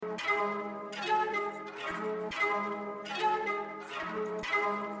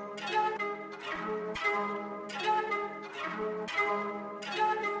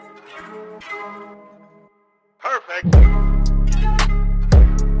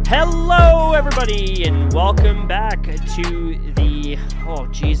Hello, everybody, and welcome back to the, oh,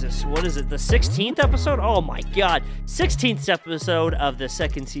 Jesus, what is it, the 16th episode? Oh, my God, 16th episode of the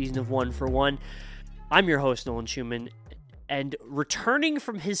second season of One for One. I'm your host, Nolan Schumann, and returning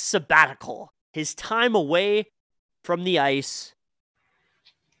from his sabbatical, his time away from the ice,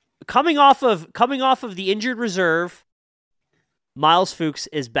 coming off of the injured reserve, Miles Fuchs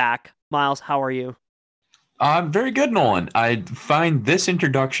is back. Miles, how are you? I'm very good, Nolan. I find this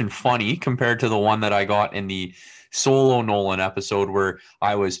introduction funny compared to the one that I got in the solo Nolan episode where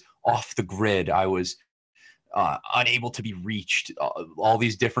I was off the grid. I was unable to be reached. All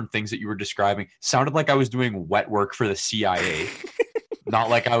these different things that you were describing sounded like I was doing wet work for the CIA,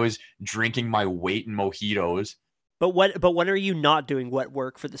 not like I was drinking my weight in mojitos. But when are you not doing wet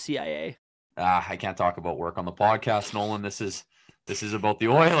work for the CIA? I can't talk about work on the podcast, Nolan. This is about the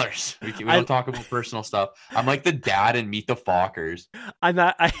Oilers. We don't talk about personal stuff. I'm like the dad in Meet the Fockers. I'm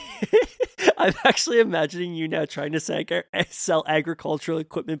actually imagining you now trying to sell agricultural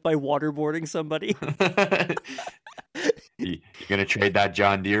equipment by waterboarding somebody. You gonna trade that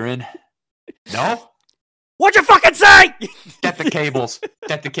John Deere in? No? What'd you fucking say? Get the cables.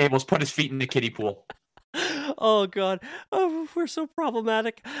 Get the cables. Put his feet in the kiddie pool. Oh, God. Oh, we're so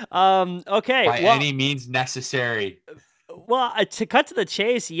problematic. Okay. By any means necessary. Well, to cut to the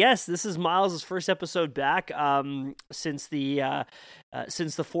chase, yes, this is Miles' first episode back since the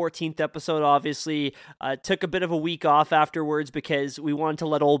 14th episode. Obviously, took a bit of a week off afterwards because we wanted to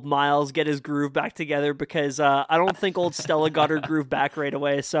let old Miles get his groove back together because I don't think old Stella got her groove back right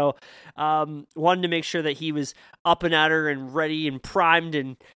away. So wanted to make sure that he was up and at her and ready and primed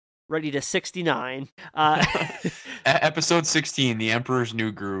and ready to 69. Episode 16, The Emperor's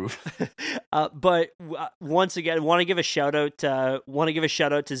New Groove. But once again, want to give a shout out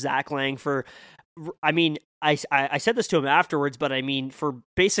to Zach Lang for, I mean, I said this to him afterwards, but I mean, for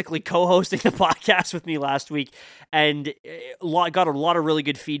basically co-hosting the podcast with me last week, and got a lot of really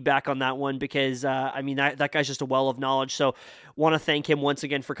good feedback on that one because I mean that guy's just a well of knowledge. So want to thank him once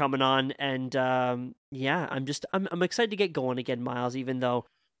again for coming on, and yeah, I'm excited to get going again, Miles. Even though,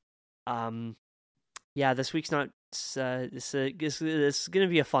 yeah, this week's not. This is gonna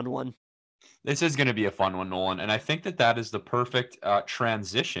be a fun one. This is going to be a fun one, Nolan, and I think that is the perfect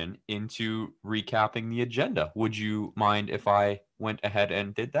transition into recapping the agenda. Would you mind if I went ahead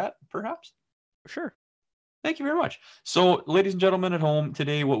and did that, perhaps? Sure. Thank you very much. So, ladies and gentlemen at home,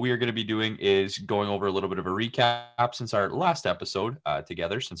 today what we are going to be doing is going over a little bit of a recap since our last episode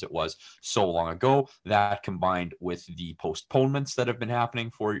together, since it was so long ago. That combined with the postponements that have been happening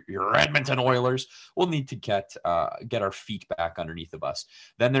for your Edmonton Oilers, we'll need to get our feet back underneath of us.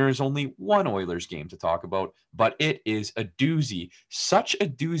 Then there is only one Oilers game to talk about, but it is a doozy. Such a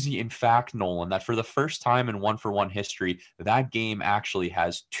doozy, in fact, Nolan, that for the first time in one-for-one history, that game actually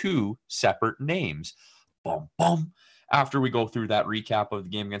has two separate names. Boom, boom. After we go through that recap of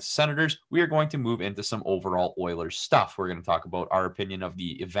the game against the Senators, we are going to move into some overall Oilers stuff. We're going to talk about our opinion of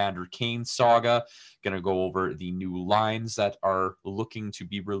the Evander Kane saga, going to go over the new lines that are looking to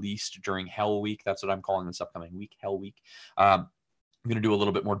be released during Hell Week. That's what I'm calling this upcoming week, Hell Week. I'm going to do a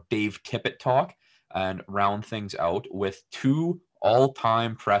little bit more Dave Tippett talk and round things out with two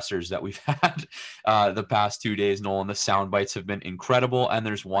all-time pressers that we've had the past 2 days, Nolan. The sound bites have been incredible, and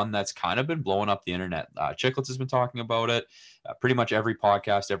there's one that's kind of been blowing up the internet. Chicklets has been talking about it. Pretty much every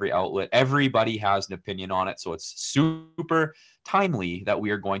podcast, every outlet, everybody has an opinion on it, so it's super timely that we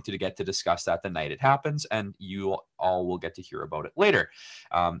are going to get to discuss that the night it happens, and you all will get to hear about it later.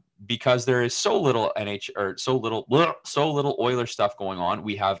 Because there is so little so little Oilers stuff going on,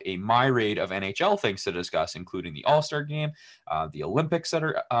 we have a myriad of NHL things to discuss, including the All-Star game, the Olympics that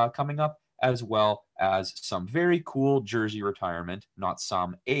are coming up, as well as some very cool jersey retirement,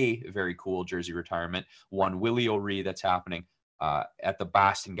 a very cool jersey retirement, one Willie O'Ree that's happening at the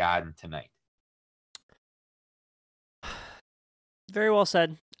Boston Garden tonight. Very well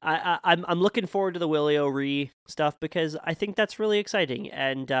said. I'm looking forward to the Willie O'Ree stuff because I think that's really exciting,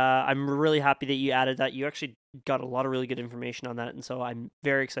 and I'm really happy that you added that. You actually got a lot of really good information on that, and so I'm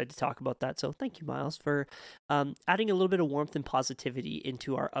very excited to talk about that. So thank you, Miles, for adding a little bit of warmth and positivity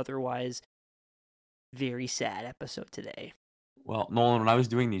into our otherwise very sad episode today. Well, Nolan, when I was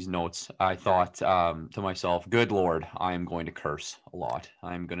doing these notes, I thought to myself, good Lord, I am going to curse a lot.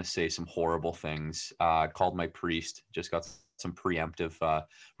 I'm going to say some horrible things. Called my priest, just got some preemptive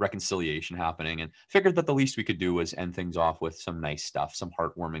reconciliation happening, and figured that the least we could do was end things off with some nice stuff, some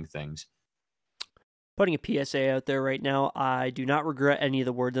heartwarming things. Putting a PSA out there right now, I do not regret any of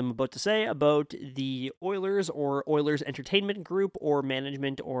the words I'm about to say about the Oilers or Oilers Entertainment Group or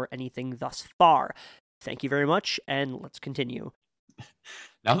management or anything thus far. Thank you very much, and let's continue.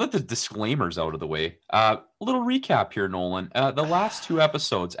 Now that the disclaimer's out of the way, a little recap here, Nolan. The last two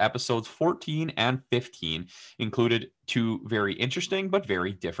episodes, episodes 14 and 15, included two very interesting but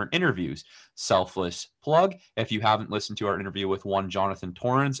very different interviews. Selfless plug. If you haven't listened to our interview with one Jonathan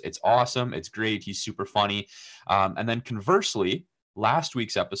Torrens, it's awesome. It's great. He's super funny. And then conversely, last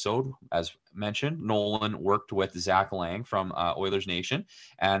week's episode, as mentioned, Nolan worked with Zach Lang from Oilers Nation,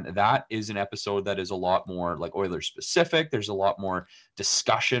 and that is an episode that is a lot more like Oilers specific. There's a lot more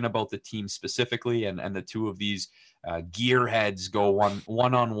discussion about the team specifically, and the two of these gearheads go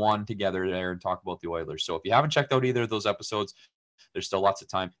one-on-one together there and talk about the Oilers. So if you haven't checked out either of those episodes, there's still lots of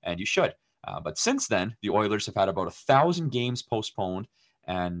time, and you should. But since then, the Oilers have had about 1,000 games postponed,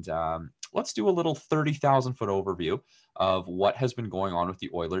 and let's do a little 30,000-foot overview of what has been going on with the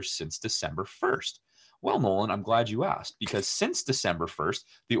Oilers since December 1st. Well, Nolan, I'm glad you asked, because since December 1st,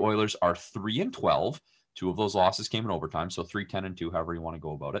 the Oilers are 3-12. Two of those losses came in overtime, so 3-10-2, however you want to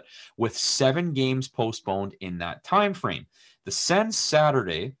go about it, with 7 games postponed in that time frame. The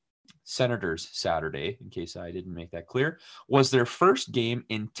Senators Saturday, in case I didn't make that clear, was their first game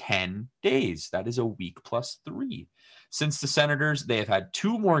in 10 days. That is a week plus 3. Since the Senators, they have had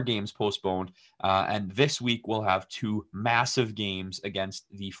 2 more games postponed, and this week we'll have 2 massive games against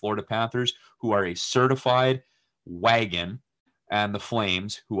the Florida Panthers, who are a certified wagon, and the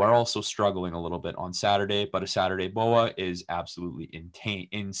Flames, who are also struggling a little bit on Saturday, but a Saturday BOA is absolutely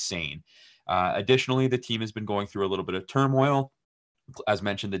insane. Additionally, the team has been going through a little bit of turmoil. As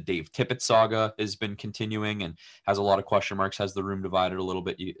mentioned, the Dave Tippett saga has been continuing and has a lot of question marks, has the room divided a little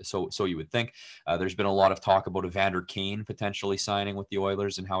bit, so you would think. There's been a lot of talk about Evander Kane potentially signing with the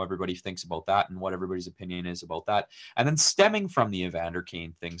Oilers and how everybody thinks about that and what everybody's opinion is about that. And then stemming from the Evander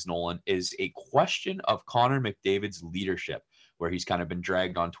Kane things, Nolan, is a question of Connor McDavid's leadership, where he's kind of been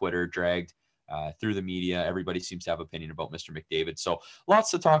dragged on Twitter, dragged through the media. Everybody seems to have opinion about Mr. McDavid. So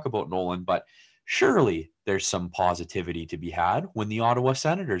lots to talk about, Nolan, but surely there's some positivity to be had when the Ottawa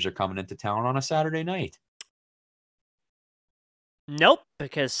Senators are coming into town on a Saturday night. Nope,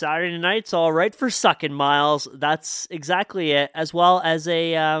 because Saturday night's all right for sucking, Miles. That's exactly it. As well as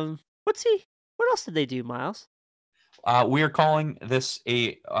a what else did they do, Miles? We are calling this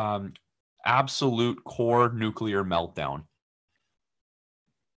a absolute core nuclear meltdown.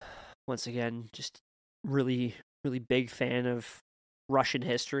 Once again, just really, really big fan of Russian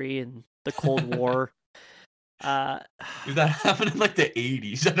history and the Cold War. That happened in like the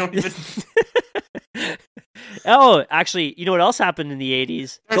 80s. I don't even. Oh, actually, you know what else happened in the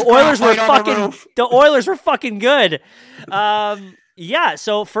 80s? The Oilers were fucking good. Yeah.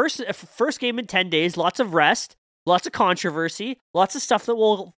 So first game in 10 days, lots of rest, lots of controversy, lots of stuff that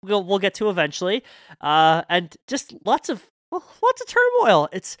we'll get to eventually, and just lots of turmoil.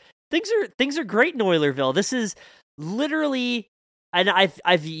 Things are great in Oilerville. This is literally. And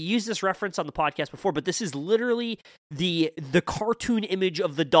I've used this reference on the podcast before, but this is literally the cartoon image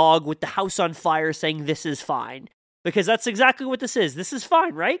of the dog with the house on fire saying this is fine. Because that's exactly what this is. This is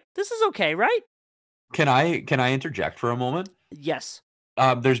fine, right? This is okay, right? Can I interject for a moment? Yes.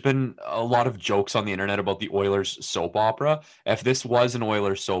 There's been a lot of jokes on the internet about the Oilers soap opera. If this was an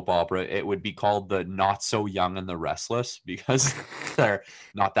Oilers soap opera, it would be called the Not So Young and the Restless, because they're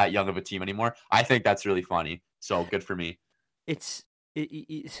not that young of a team anymore. I think that's really funny. So good for me.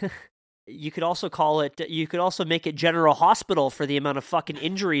 You could also call it. You could also make it General Hospital for the amount of fucking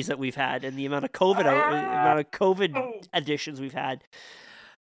injuries that we've had and the amount of COVID additions we've had.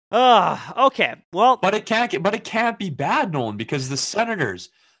 Okay. Well, but it can't be bad, Nolan, because the Senators,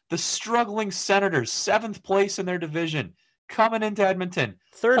 the struggling Senators, 7th place in their division, coming into Edmonton,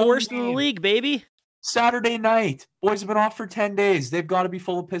 third worst in the league, baby. Saturday night. Boys have been off for 10 days. They've got to be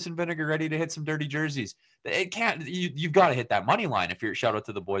full of piss and vinegar, ready to hit some dirty jerseys. It can't. You've got to hit that money line. If you're shout out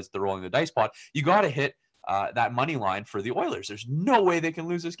to the boys, they're rolling the dice pot. You got to hit that money line for the Oilers. There's no way they can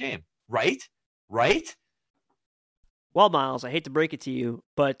lose this game, right? Well, Miles, I hate to break it to you,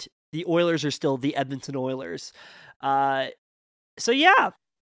 but the Oilers are still the Edmonton Oilers. So yeah,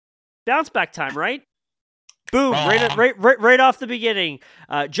 bounce back time, right? Boom! Right off the beginning.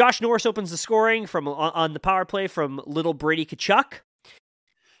 Josh Norris opens the scoring on the power play from little Brady Tkachuk.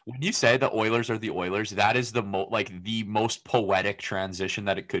 When you say the Oilers are the Oilers, that is the most poetic transition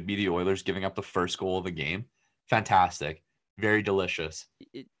that it could be. The Oilers giving up the first goal of the game. Fantastic. Very delicious.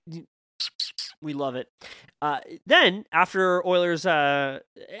 We love it. Then after Oilers, and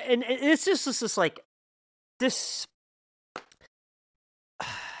it's just like this.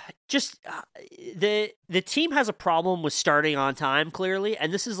 just the team has a problem with starting on time, clearly,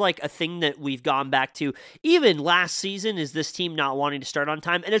 and this is like a thing that we've gone back to even last season, is this team not wanting to start on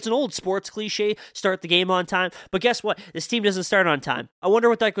time. And it's an old sports cliche, start the game on time, but guess what? This team doesn't start on time. I wonder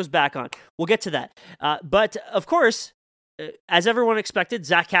what that goes back on. We'll get to that. But of course, as everyone expected,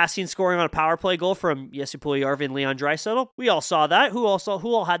 Zach Kassian scoring on a power play goal from Jesse Puljujärvi and Leon Draisaitl. We all saw that. Who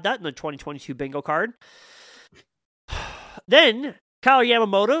all had that in the 2022 bingo card? Then Kyle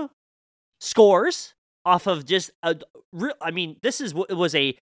Yamamoto scores off of just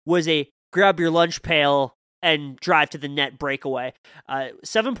was a grab your lunch pail and drive to the net breakaway.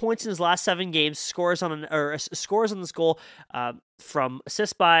 7 points in his last 7 games. Scores on this goal from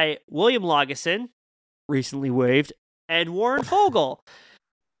assist by William Lagesson, recently waived, and Warren Foegele.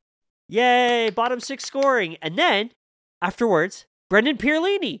 Yay, bottom 6 scoring. And then afterwards, Brendan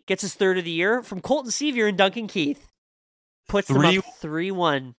Pierlini gets his 3rd of the year from Colton Sevier and Duncan Keith. Puts them up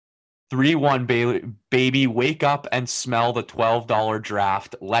 3-1. 3-1, baby. Wake up and smell the $12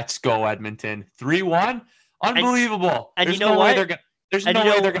 draft. Let's go, Edmonton. 3-1? Unbelievable. And there's you know no what? way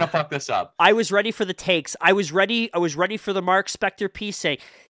they're going to fuck this up. I was ready for the takes. I was ready for the Mark Spector piece saying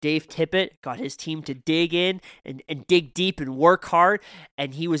Dave Tippett got his team to dig in and dig deep and work hard,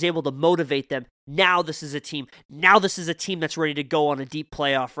 and he was able to motivate them. Now this is a team that's ready to go on a deep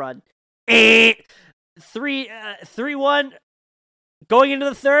playoff run. 3-1 going into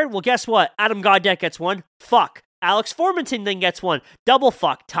the 3rd. Well, guess what? Adam Gaudette gets one. Fuck. Alex Formanton then gets one. Double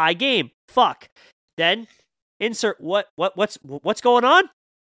fuck. Tie game. Fuck. Then insert what's going on?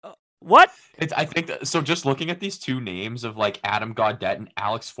 What? I think that, so. Just looking at these two names of like Adam Gaudette and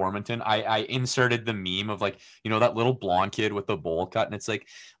Alex Formanton, I inserted the meme of like, that little blonde kid with the bowl cut, and it's like,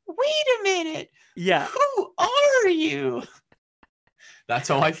 wait a minute. Yeah. Who are you? That's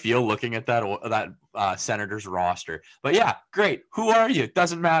how I feel looking at that Senators roster. But yeah, great. Who are you?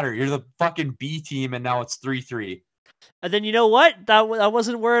 Doesn't matter. You're the fucking B team, and now it's 3-3. And then you know what? That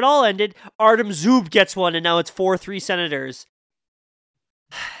wasn't where it all ended. Artem Zub gets one, and now it's 4-3 Senators.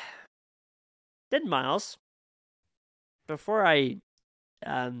 Then Miles, before I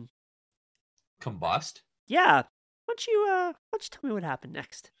combust. Yeah, why don't you tell me what happened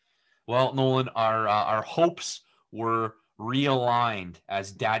next? Well, Nolan, our hopes were realigned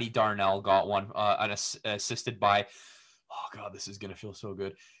as Daddy Darnell got one, assisted by, oh god, this is gonna feel so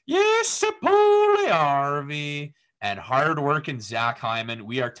good. Yes, Puljujärvi and hardworking Zach Hyman.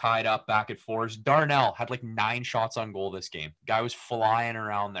 We are tied up back at 4s. Darnell had like 9 shots on goal this game. Guy was flying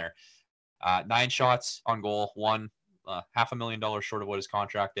around there. 9 shots on goal, one $500,000 short of what his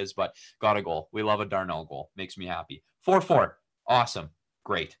contract is, but got a goal. We love a Darnell goal. Makes me happy. 4-4. Awesome.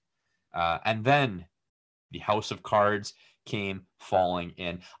 Great. And then the house of cards came falling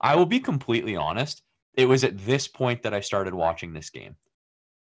in. I will be completely honest. It was at this point that I started watching this game.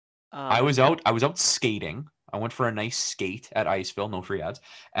 I was out skating. I went for a nice skate at Iceville, no free ads,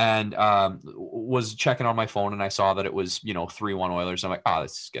 and was checking on my phone, and I saw that it was 3-1 Oilers. I'm like,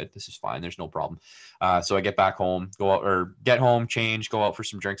 this is good. This is fine. There's no problem. So I get back home, get home, change, go out for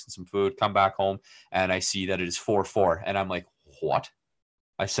some drinks and some food, come back home, and I see that it is 4-4, and I'm like, what?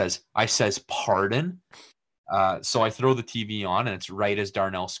 I says, pardon? So I throw the TV on, and it's right as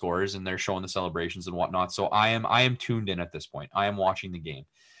Darnell scores, and they're showing the celebrations and whatnot. So I am tuned in at this point. I am watching the game.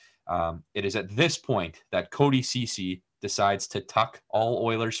 It is at this point that Cody Ceci decides to tuck all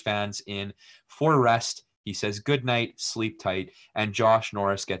Oilers fans in for rest. He says, good night, sleep tight. And Josh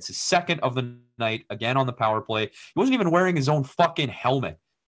Norris gets his 2nd of the night, again on the power play. He wasn't even wearing his own fucking helmet.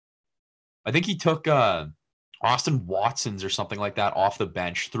 I think he took Austin Watson's or something like that off the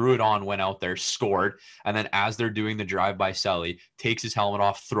bench, threw it on, went out there, scored. And then as they're doing the drive-by celly, takes his helmet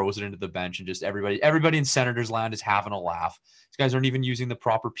off, throws it into the bench, and just everybody in Senators land is having a laugh. These guys aren't even using the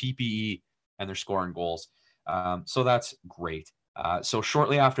proper PPE, and they're scoring goals. So that's great. So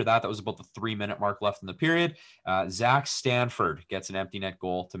shortly after that was about the 3-minute mark left in the period. Zach Stanford gets an empty net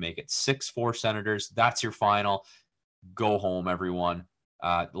goal to make it 6-4 Senators. That's your final. Go home, everyone.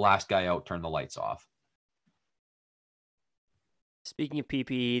 The last guy out, turn the lights off. Speaking of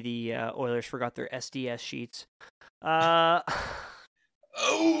PPE, the Oilers forgot their SDS sheets. Oh!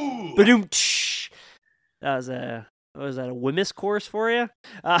 Ba-doom, was that a Wemyss course for you?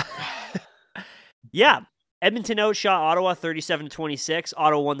 Yeah. Edmonton outshot Ottawa 37-26.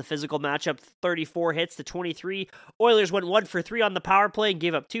 Ottawa won the physical matchup 34 hits to 23. Oilers went 1 for 3 on the power play and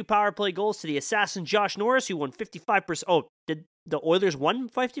gave up 2 power play goals to the assassin Josh Norris, who won 55%. Oh, did the Oilers won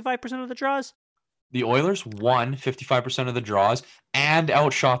 55% of the draws? The Oilers won 55% of the draws and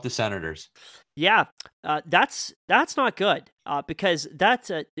outshot the Senators. Yeah, that's not good because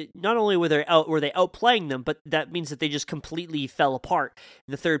that's not only were they outplaying them, but that means that they just completely fell apart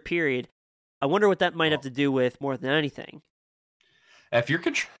in the third period. I wonder what that might have to do with more than anything. If you're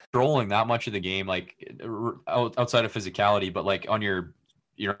controlling that much of the game, like outside of physicality, but like on your,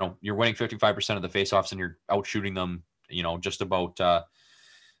 you're winning 55% of the faceoffs and you're out shooting them, just about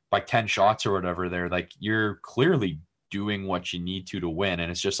by 10 shots or whatever, they're like, you're clearly doing what you need to win.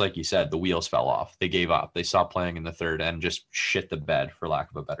 And it's just like you said, the wheels fell off. They gave up. They stopped playing in the third and just shit the bed, for lack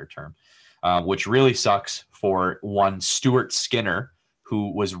of a better term, which really sucks for one Stuart Skinner,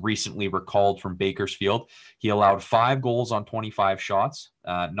 who was recently recalled from Bakersfield. He allowed 5 goals on 25 shots.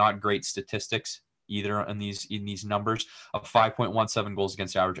 Not great statistics either in these numbers of 5.17 goals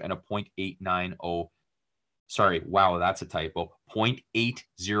against average and a .890. Sorry, wow, that's a typo.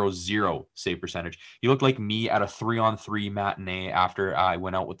 0.800 save percentage. He looked like me at a 3-on-3 matinee after I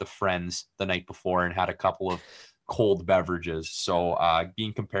went out with the friends the night before and had a couple of cold beverages. So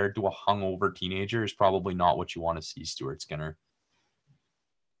being compared to a hungover teenager is probably not what you want to see, Stuart Skinner.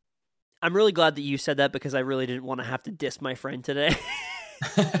 I'm really glad that you said that because I really didn't want to have to diss my friend today.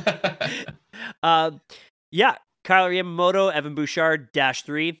 Yeah, Kyler Yamamoto, Evan Bouchard,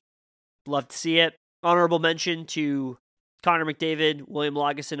 -3. Love to see it. Honorable mention to Connor McDavid, William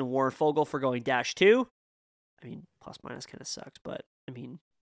Lagesson, and Warren Fogle for going -2. I mean, plus minus kind of sucks, but I mean,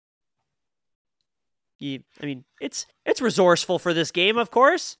 it's resourceful for this game, of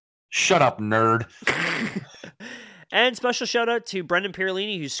course. Shut up, nerd. And special shout out to Brendan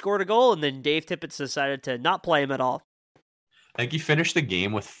Pierlini, who scored a goal, and then Dave Tippett decided to not play him at all. I think he finished the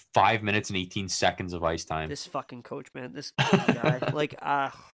game with 5 minutes and 18 seconds of ice time. This fucking coach, man. This guy. Like,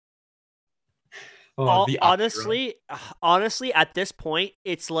 honestly, at this point,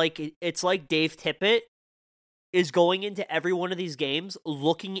 it's like Dave Tippett is going into every one of these games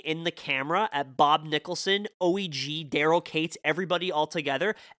looking in the camera at Bob Nicholson, OEG, Daryl Cates, everybody all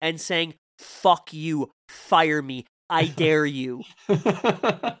together, and saying, "Fuck you, fire me, I dare you."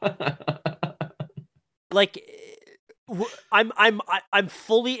 Like, I'm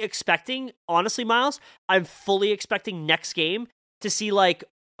fully expecting, honestly, Miles, I'm fully expecting next game to see, like,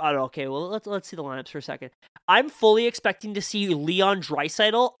 I don't know, okay, well, let's see the lineups for a second. I'm fully expecting to see Leon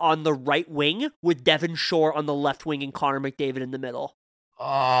Draisaitl on the right wing with Devin Shore on the left wing and Connor McDavid in the middle.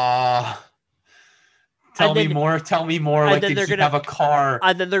 Tell me more. Like, did he have a car?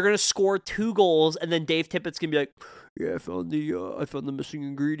 And then they're gonna score 2 goals, and then Dave Tippett's gonna be like, "Yeah, I found the missing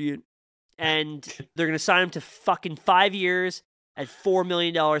ingredient," and they're gonna sign him to fucking 5 years at $4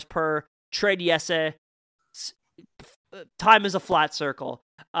 million per. Trade Yessa. Time is a flat circle.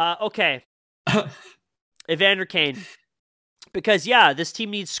 Okay. Evander Kane. Because, yeah, this team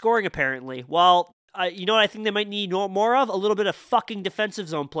needs scoring, apparently. Well, you know what I think they might need more of? A little bit of fucking defensive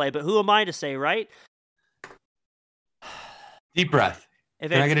zone play, but who am I to say, right? Deep breath.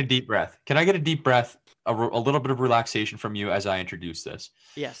 Can I get a deep breath? Can I get a deep breath? A little bit of relaxation from you as I introduce this.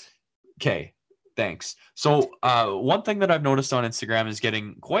 Yes. Okay. Thanks. So one thing that I've noticed on Instagram is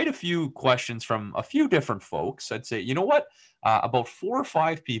getting quite a few questions from a few different folks. I'd say, you know what? About 4 or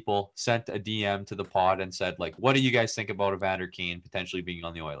 5 people sent a DM to the pod and said, like, what do you guys think about Evander Kane potentially being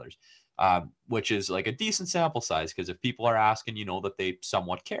on the Oilers? Which is like a decent sample size, because if people are asking, you know that they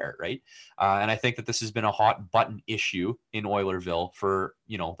somewhat care, right? And I think that this has been a hot button issue in Oilerville for,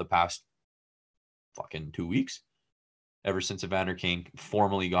 the past fucking 2 weeks. Ever since Evander Kane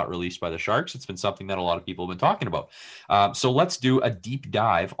formally got released by the Sharks, it's been something that a lot of people have been talking about. So let's do a deep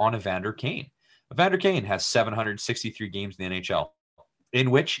dive on Evander Kane. Evander Kane has 763 games in the NHL,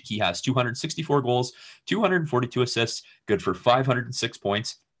 in which he has 264 goals, 242 assists, good for 506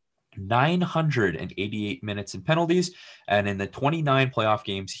 points, 988 minutes in penalties, and in the 29 playoff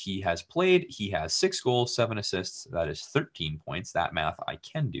games he has played, he has 6 goals, 7 assists, that is 13 points, that math I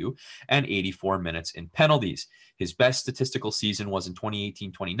can do, and 84 minutes in penalties. His best statistical season was in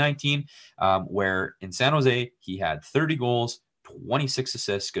 2018-2019, where in San Jose he had 30 goals, 26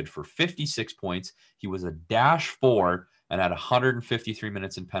 assists, good for 56 points. He was a -4 and had 153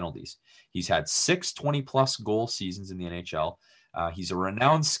 minutes in penalties. He's had 6 20-plus goal seasons in the NHL. He's a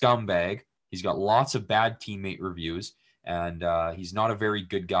renowned scumbag. He's got lots of bad teammate reviews, and he's not a very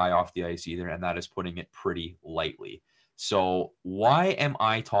good guy off the ice either, and that is putting it pretty lightly. So why am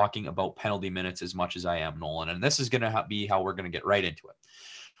I talking about penalty minutes as much as I am, Nolan? And this is going to be how we're going to get right into it.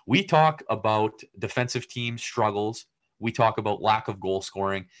 We talk about defensive team struggles. We talk about lack of goal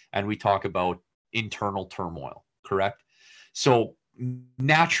scoring, and we talk about internal turmoil, correct? So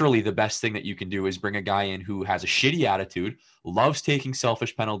naturally, the best thing that you can do is bring a guy in who has a shitty attitude, loves taking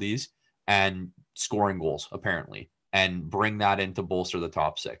selfish penalties, and scoring goals, apparently. and bring that in to bolster the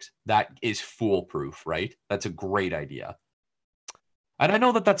top 6. That is foolproof, right? That's a great idea. And I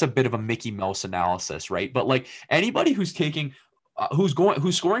know that that's a bit of a Mickey Mouse analysis, right? But like anybody who's taking who's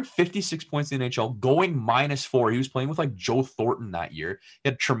scoring 56 points in the NHL, going -4. He was playing with like Joe Thornton that year. He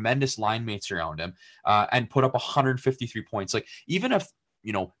had tremendous line mates around him, and put up 153 points. Like even if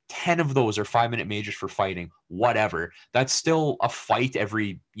 10 of those are 5-minute majors for fighting, whatever, that's still a fight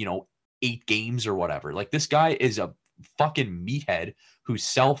every 8 games or whatever. Like this guy is a fucking meathead who's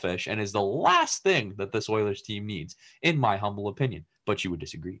selfish and is the last thing that this Oilers team needs, in my humble opinion. But you would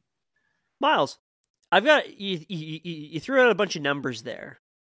disagree. Miles, I've got you threw out a bunch of numbers there,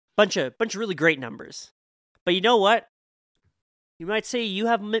 bunch of really great numbers. But you know what? You might say you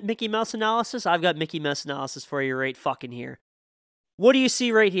have Mickey Mouse analysis. I've got Mickey Mouse analysis for you right fucking here. What do you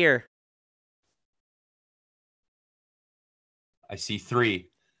see right here? I see 3.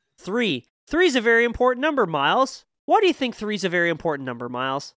 3. 3 is a very important number, Miles. Why do you think 3 is a very important number,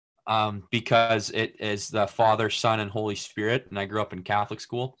 Miles? Because it is the Father, Son, and Holy Spirit, and I grew up in Catholic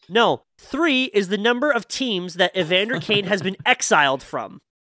school. No, 3 is the number of teams that Evander Kane has been exiled from.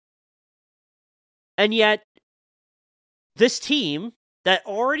 And yet, this team that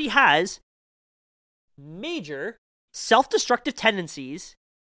already has major self-destructive tendencies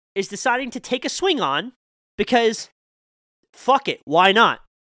is deciding to take a swing on because, fuck it, why not?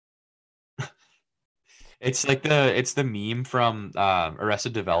 It's like the meme from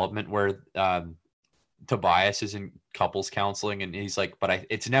Arrested Development where Tobias is in couples counseling and he's like, but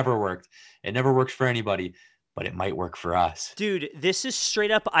it's never worked. It never works for anybody, but it might work for us. Dude, this is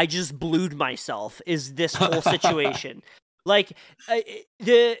straight up, I just blued myself, is this whole situation. Like,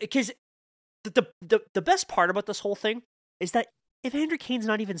 because the best part about this whole thing is that Evander Kane's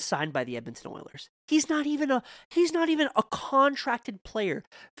not even signed by the Edmonton Oilers. He's not even a contracted player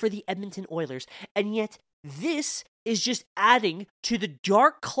for the Edmonton Oilers. And yet this is just adding to the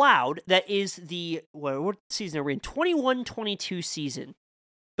dark cloud that is the what season are we in? 21-22 season.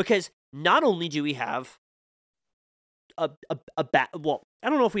 Because not only do we have a bad, well,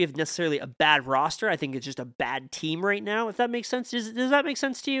 I don't know if we have necessarily a bad roster. I think it's just a bad team right now, if that makes sense. Does that make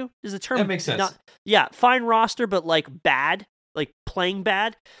sense to you? Does the term that makes sense? Fine roster, but like bad. Like playing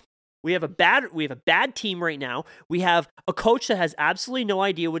bad. We have a bad team right now. We have a coach that has absolutely no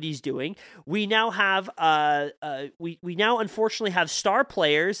idea what he's doing. We now have we now unfortunately have star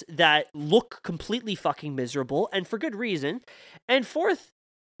players that look completely fucking miserable, and for good reason. And fourth,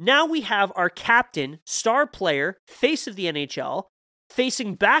 now we have our captain, star player, face of the NHL,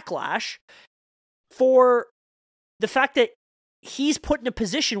 facing backlash for the fact that he's put in a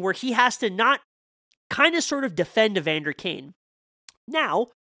position where he has to not kind of sort of defend Evander Kane. Now,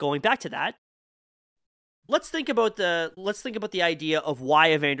 going back to that, let's think about the idea of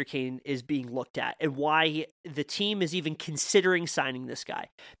why Evander Kane is being looked at and why the team is even considering signing this guy.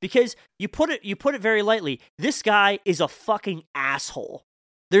 Because you put it very lightly, this guy is a fucking asshole.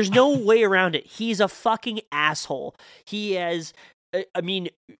 There's no way around it. He's a fucking asshole. He has, I mean,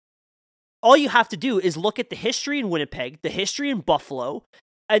 all you have to do is look at the history in Winnipeg, the history in Buffalo,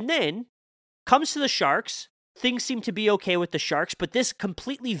 and then comes to the Sharks. Things seem to be okay with the Sharks, but this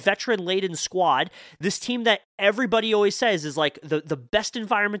completely veteran-laden squad, this team that everybody always says is like the best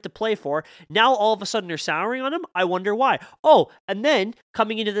environment to play for, now all of a sudden they're souring on him? I wonder why. Oh, and then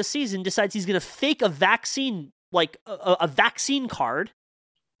coming into the season, decides he's going to fake a vaccine, like a vaccine card,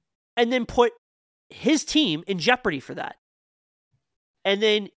 and then put his team in jeopardy for that. And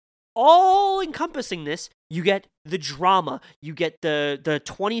then all encompassing this, you get the drama, you get the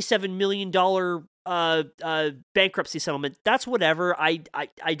 $27 million bankruptcy settlement. That's whatever. I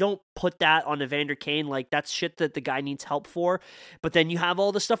don't put that on Evander Kane. Like, that's shit that the guy needs help for. But then you have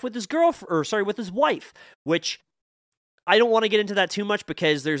all the stuff with his with his wife, which I don't want to get into that too much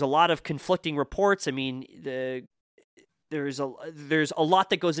because there's a lot of conflicting reports. I mean, there's a lot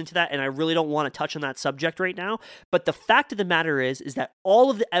that goes into that, and I really don't want to touch on that subject right now. But the fact of the matter is that all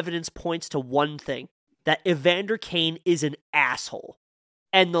of the evidence points to one thing, that Evander Kane is an asshole.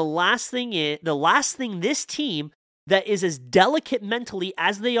 And the last thing this team that is as delicate mentally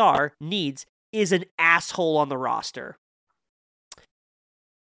as they are needs is an asshole on the roster.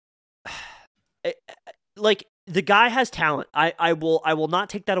 Like, the guy has talent. I will not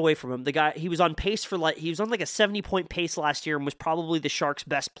take that away from him. The guy, he was on pace for he was on like a 70-point pace last year and was probably the Sharks'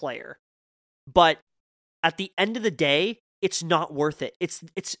 best player. But at the end of the day, it's not worth it. It's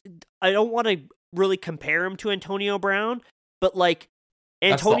I don't want to really compare him to Antonio Brown, but like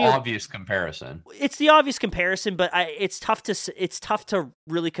Antonio, that's the obvious comparison. It's the obvious comparison, but it's tough to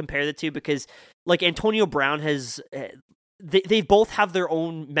really compare the two because like Antonio Brown has they both have their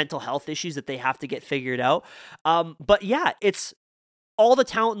own mental health issues that they have to get figured out. But yeah, it's all the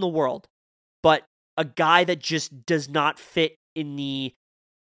talent in the world, but a guy that just does not fit in the,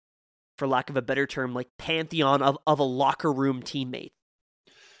 for lack of a better term, like pantheon of a locker room teammate.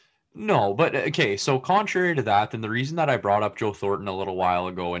 No, but okay, so contrary to that, then the reason that I brought up Joe Thornton a little while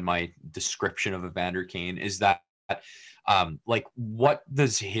ago in my description of Evander Kane is that like what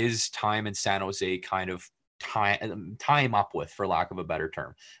does his time in San Jose kind of time up with, for lack of a better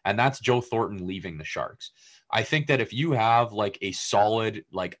term? And that's Joe Thornton leaving the Sharks. I think that if you have like a solid,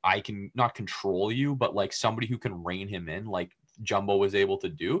 like I can not control you, but like somebody who can rein him in, like Jumbo was able to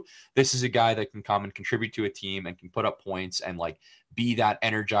do, this is a guy that can come and contribute to a team and can put up points and like be that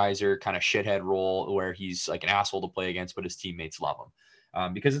energizer kind of shithead role where he's like an asshole to play against, but his teammates love him.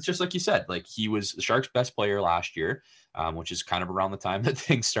 Because it's just like you said, like he was the Sharks' best player last year, which is kind of around the time that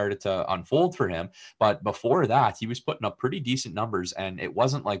things started to unfold for him. But before that, he was putting up pretty decent numbers, and it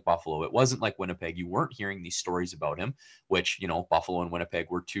wasn't like Buffalo. It wasn't like Winnipeg. You weren't hearing these stories about him, which, you know, Buffalo and Winnipeg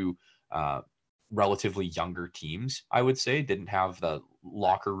were two relatively younger teams, I would say, didn't have the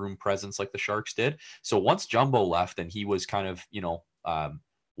locker room presence like the Sharks did. So once Jumbo left and he was kind of, you know,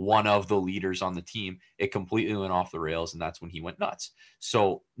 one of the leaders on the team, it completely went off the rails, and that's when he went nuts.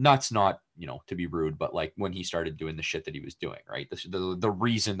 So nuts, not, you know, to be rude, but like when he started doing the shit that he was doing, right? The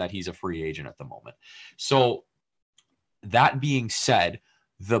reason that he's a free agent at the moment. So that being said,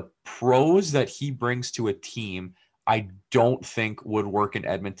 the pros that he brings to a team, I don't think would work in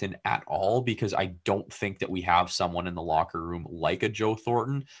Edmonton at all, because I don't think that we have someone in the locker room like a Joe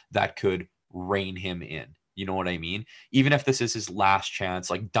Thornton that could rein him in. You know what I mean? Even if this is his last chance,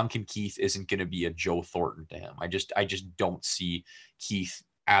 like Duncan Keith isn't going to be a Joe Thornton to him. I just don't see Keith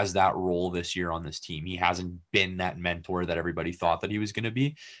as that role this year on this team. He hasn't been that mentor that everybody thought that he was going to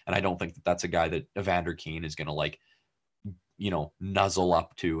be. And I don't think that that's a guy that Evander Kane is going to, like, you know, nuzzle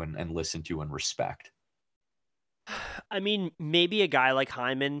up to and listen to and respect. I mean, maybe a guy like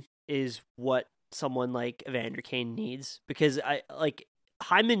Hyman is what someone like Evander Kane needs, because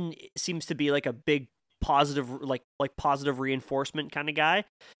Hyman seems to be like a big positive, like positive reinforcement kind of guy.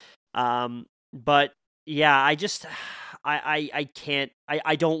 But yeah, I can't,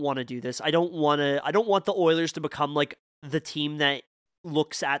 I don't want to do this. I don't want the Oilers to become like the team that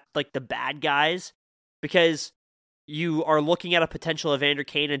looks at like the bad guys, because you are looking at a potential Evander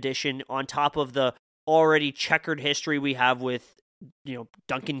Kane addition on top of the already checkered history we have with, you know,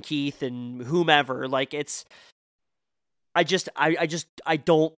 Duncan Keith and whomever. Like, it's, I don't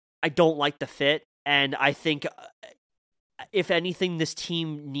like the fit. And I think if anything, this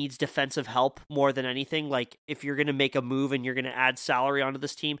team needs defensive help more than anything. Like, if you're going to make a move and you're going to add salary onto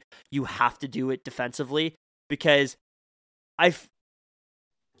this team, you have to do it defensively, because I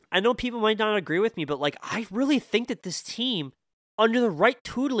know people might not agree with me, but like, I really think that this team under the right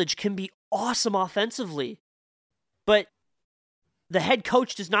tutelage can be awesome offensively, but the head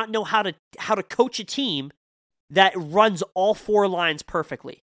coach does not know how to coach a team that runs all four lines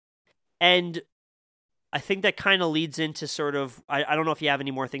perfectly. And I think that kind of leads into sort of, I don't know if you have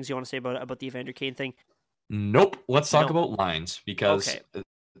any more things you want to say about the Evander Kane thing. Nope. Let's talk about lines, because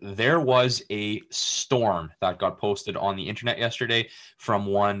there was a storm that got posted on the internet yesterday from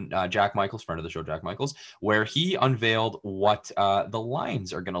one Jack Michaels, friend of the show, Jack Michaels, where he unveiled what the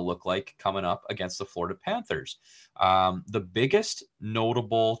lines are going to look like coming up against the Florida Panthers. The biggest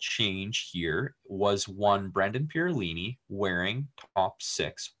notable change here was one Brendan Pierlini wearing top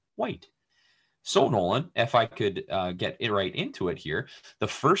 6 white. So, Nolan, if I could get it right into it here, the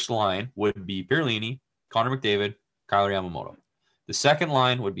first line would be Pierlini, Connor McDavid, Kyler Yamamoto. The second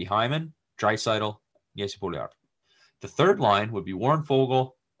line would be Hyman, Draisaitl, Jesse Puljujärvi. The third line would be Warren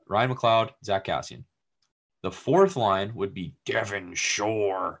Foegele, Ryan McLeod, Zach Kassian. The fourth line would be Devin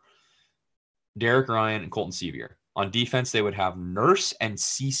Shore, Derek Ryan, and Colton Sevier. On defense, they would have Nurse and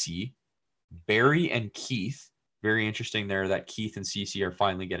Ceci, Barry and Keith. Very interesting there that Keith and Ceci are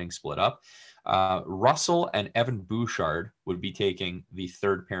finally getting split up. Russell and Evan Bouchard would be taking the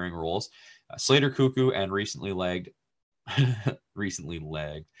third pairing roles. Slater Cuckoo and recently waived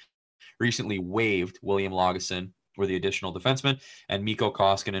William Lagesson were the additional defensemen, and Mikko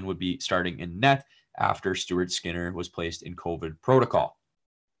Koskinen would be starting in net after Stuart Skinner was placed in COVID protocol.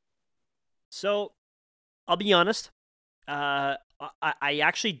 So, I'll be honest, I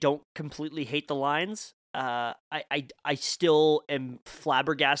actually don't completely hate the lines. I still am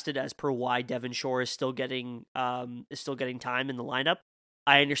flabbergasted as per why Devin Shore is still getting time in the lineup.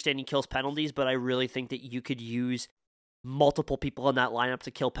 I understand he kills penalties, but I really think that you could use multiple people in that lineup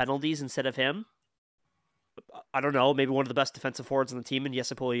to kill penalties instead of him. I don't know, maybe one of the best defensive forwards on the team in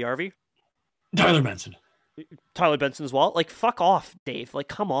Jesse Puljujärvi. Tyler Benson. Tyler Benson as well. Like, fuck off, Dave. Like,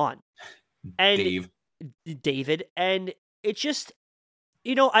 come on. And David. And it just,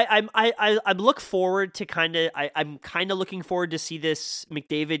 I look forward to I'm kind of looking forward to see this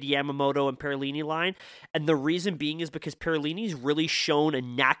McDavid, Yamamoto, and Perlini line. And the reason being is because Perlini's really shown a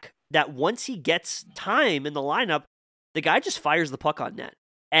knack that once he gets time in the lineup, the guy just fires the puck on net.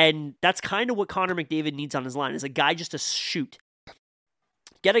 And that's kind of what Connor McDavid needs on his line, is a guy just to shoot.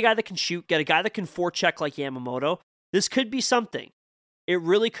 Get a guy that can shoot, get a guy that can forecheck like Yamamoto. This could be something. It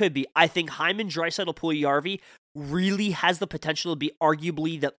really could be. I think Hyman, Draisaitl, Puljujarvi really has the potential to be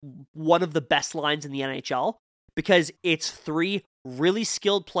arguably one of the best lines in the NHL, because it's three really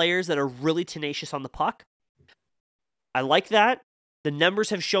skilled players that are really tenacious on the puck. I like that. The numbers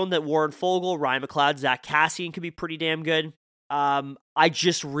have shown that Warren Foegele, Ryan McLeod, Zach Kassian could be pretty damn good. I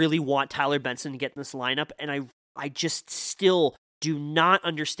just really want Tyler Benson to get in this lineup, and I just still do not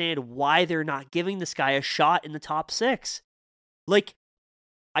understand why they're not giving this guy a shot in the top six. Like,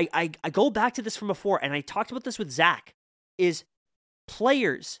 I go back to this from before, and I talked about this with Zach, is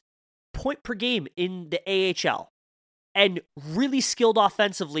players, point per game in the AHL, and really skilled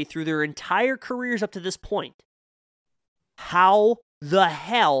offensively through their entire careers up to this point. How the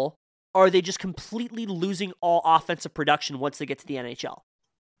hell are they just completely losing all offensive production once they get to the NHL?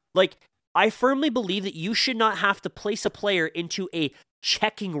 Like, I firmly believe that you should not have to place a player into a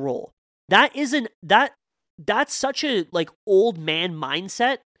checking role. That's such a old man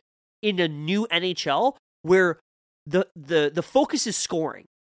mindset in a new NHL where the focus is scoring.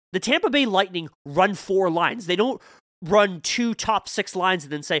 The Tampa Bay Lightning run 4 lines. They don't run 2 top 6 lines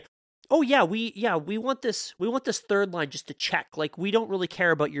and then say, "Oh yeah, we want this third line just to check. Like, we don't really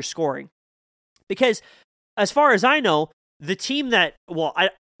care about your scoring." Because as far as I know, the team that,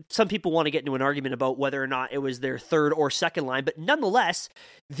 some people want to get into an argument about whether or not it was their third or second line, but nonetheless,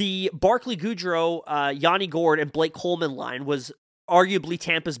 the Barclay Goodrow, Yanni Gourde, and Blake Coleman line was arguably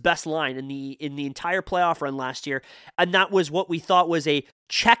Tampa's best line in the entire playoff run last year, and that was what we thought was a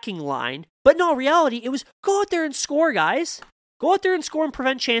checking line. But no, reality, it was go out there and score, guys. Go out there and score and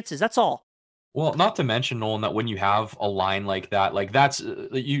prevent chances. That's all. Well, not to mention, Nolan, that when you have a line like that, that's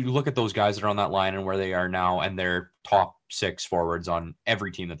you look at those guys that are on that line and where they are now, and they're top 6 forwards on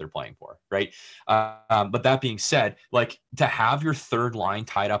every team that they're playing for, right? But that being said, to have your third line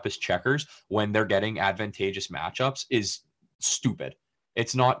tied up as checkers when they're getting advantageous matchups is stupid.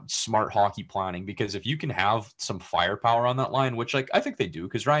 It's not smart hockey planning, because if you can have some firepower on that line, which I think they do,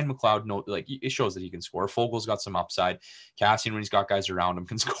 because Ryan McLeod, it shows that he can score. Fogel's got some upside. Kassian, when he's got guys around him,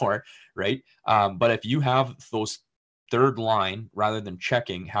 can score, right? But if you have those third line, rather than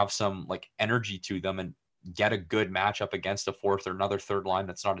checking, have some energy to them and get a good matchup against a fourth or another third line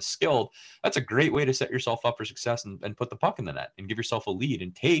that's not as skilled, that's a great way to set yourself up for success and put the puck in the net and give yourself a lead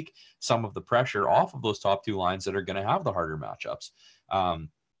and take some of the pressure off of those top 2 lines that are going to have the harder matchups.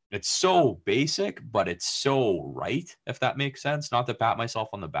 It's so basic, but it's so right, if that makes sense. Not to pat myself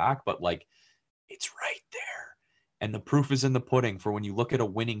on the back, but it's right there. And the proof is in the pudding for when you look at a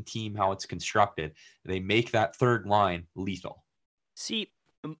winning team, how it's constructed. They make that third line lethal. See,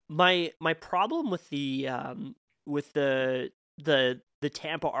 my problem with the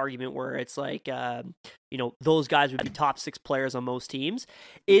Tampa argument, where it's those guys would be top 6 players on most teams,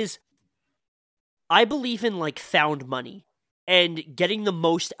 is I believe in found money and getting the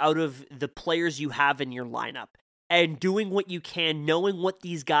most out of the players you have in your lineup and doing what you can, knowing what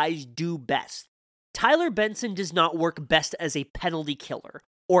these guys do best. Tyler Benson does not work best as a penalty killer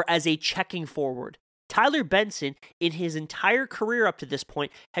or as a checking forward. Tyler Benson, in his entire career up to this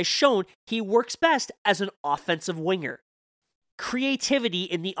point, has shown he works best as an offensive winger. Creativity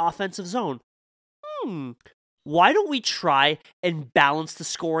in the offensive zone. Why don't we try and balance the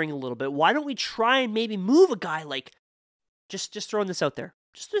scoring a little bit? Why don't we try and maybe move a guy just throwing this out there.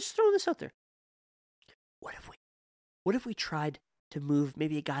 Just throwing this out there. What if we tried to move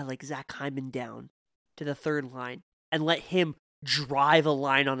maybe a guy like Zach Hyman down to the third line and let him drive a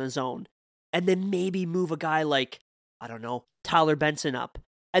line on his own? And then maybe move a guy like, I don't know, Tyler Benson up.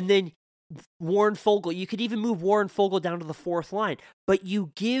 And then Warren Foegele. You could even move Warren Foegele down to the 4th line. But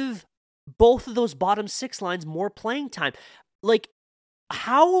you give both of those bottom 6 lines more playing time.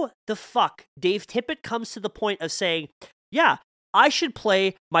 How the fuck Dave Tippett comes to the point of saying, yeah, I should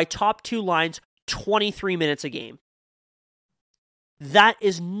play my top 2 lines 23 minutes a game. That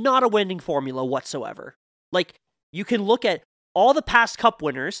is not a winning formula whatsoever. You can look at all the past cup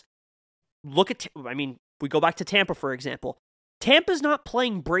winners. We go back to Tampa, for example. Tampa's not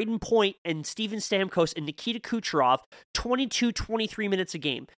playing Braden Point and Steven Stamkos and Nikita Kucherov 22, 23 minutes a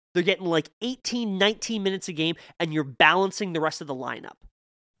game. They're getting 18, 19 minutes a game, and you're balancing the rest of the lineup.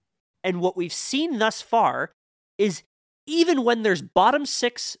 And what we've seen thus far is even when there's bottom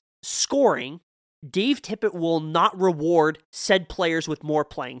six scoring, Dave Tippett will not reward said players with more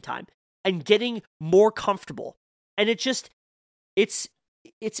playing time and getting more comfortable. And it's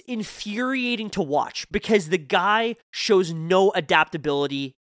infuriating to watch because the guy shows no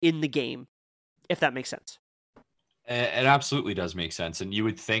adaptability in the game, if that makes sense. It absolutely does make sense. And you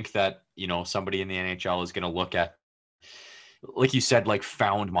would think that, somebody in the NHL is going to look at, like you said, like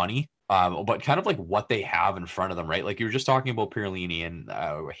found money, but kind of like what they have in front of them, right? Like you were just talking about Pierlini, and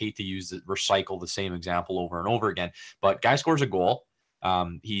I hate to recycle the same example over and over again, but guy scores a goal.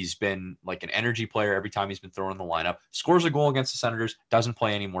 He's been like an energy player every time he's been thrown in the lineup, scores a goal against the Senators, doesn't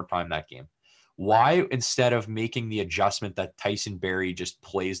play any more time that game. Why, instead of making the adjustment that Tyson Barrie just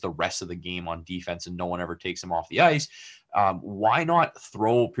plays the rest of the game on defense and no one ever takes him off the ice, why not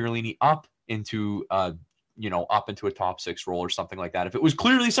throw Pierlini up into a top six role or something like that? If it was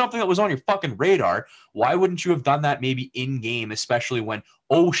clearly something that was on your fucking radar, why wouldn't you have done that maybe in game, especially when,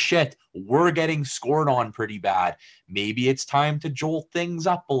 oh shit, we're getting scored on pretty bad. Maybe it's time to jolt things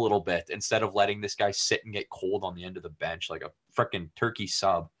up a little bit instead of letting this guy sit and get cold on the end of the bench like a freaking turkey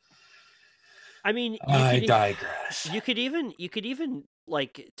sub. I mean, I digress. You could even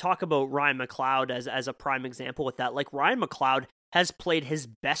like talk about Ryan McLeod as a prime example with that. Like Ryan McLeod has played his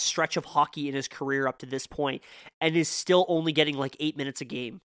best stretch of hockey in his career up to this point and is still only getting like 8 minutes a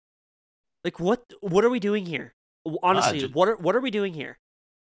game. Like what are we doing here? Honestly, what are we doing here?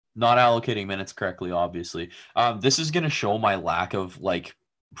 Not allocating minutes correctly, obviously. This is going to show my lack of like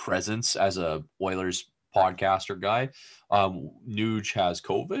presence as a Oilers podcaster guy. Nuge has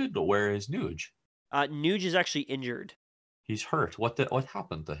COVID. Where is Nuge? Nuge is actually injured. He's hurt. What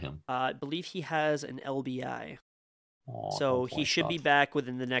happened to him? I believe he has an LBI. Oh, so he should be back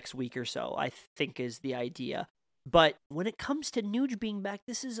within the next week or so, I think is the idea. But when it comes to Nuge being back,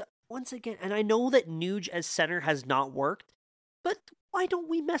 this is once again, and I know that Nuge as center has not worked, but why don't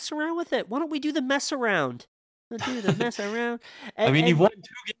we mess around with it? Why don't we do the mess around? Do the mess around. You've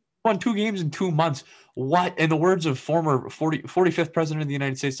won two games in 2 months. What, in the words of former 45th president of the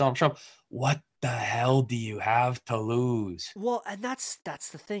United States, Donald Trump, what the hell do you have to lose? Well, and that's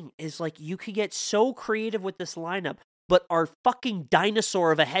the thing, is like you could get so creative with this lineup, but our fucking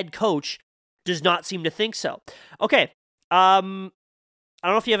dinosaur of a head coach does not seem to think so. Okay, I don't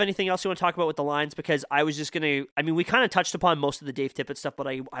know if you have anything else you want to talk about with the lines, because I was just going to, we kind of touched upon most of the Dave Tippett stuff, but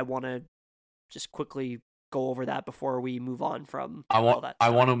I want to just quickly go over that before we move on from all that stuff. I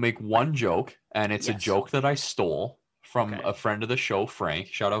want to make one joke, and it's a joke that I stole from a friend of the show, Frank.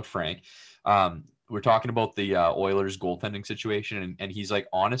 Shout out, Frank. We're talking about the Oilers goaltending situation, and he's like,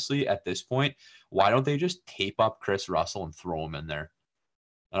 honestly, at this point, why don't they just tape up Chris Russell and throw him in there?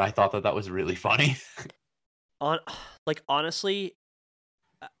 And I thought that was really funny. Honestly,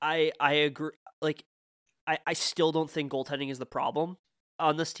 I agree. Like, I still don't think goaltending is the problem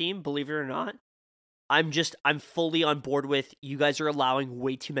on this team, believe it or not. I'm fully on board with you guys are allowing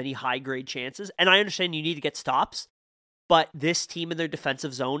way too many high grade chances. And I understand you need to get stops, but this team in their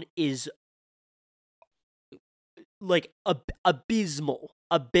defensive zone is like abysmal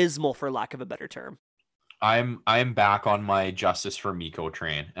for lack of a better term. I'm back on my justice for Mikko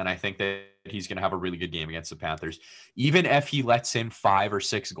train, and I think that he's going to have a really good game against the Panthers. Even if he lets in 5 or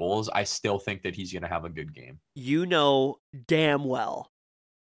 6 goals, I still think that he's going to have a good game. You know damn well.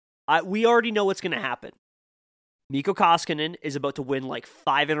 We already know what's going to happen. Mikko Koskinen is about to win like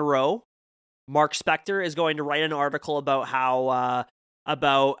 5 in a row. Mark Spector is going to write an article about how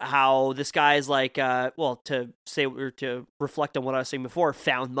this guy is like, to reflect on what I was saying before,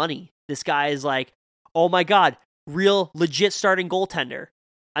 found money. This guy is like, oh my God, real legit starting goaltender.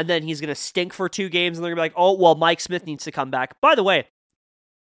 And then he's going to stink for 2 games and they're going to be like, oh, well, Mike Smith needs to come back. By the way,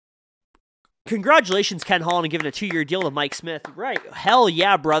 congratulations, Ken Holland, on giving a 2-year deal to Mike Smith. Right. Hell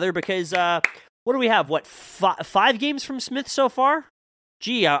yeah, brother, because what do we have? 5 games from Smith so far?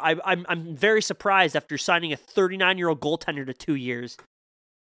 Gee, I'm very surprised after signing a 39-year-old goaltender to 2 years.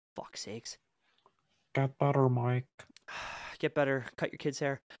 Fuck's sakes. Get better, Mike. Get better. Cut your kid's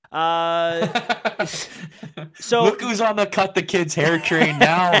hair. So look who's on the cut the kid's hair train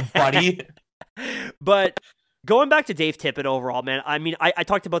now, buddy. But going back to Dave Tippett overall, man, I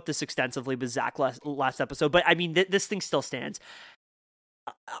talked about this extensively with Zach last episode, but this thing still stands.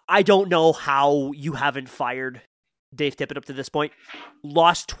 I don't know how you haven't fired Dave Tippett up to this point.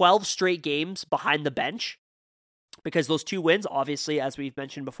 Lost 12 straight games behind the bench, because those 2 wins, obviously, as we've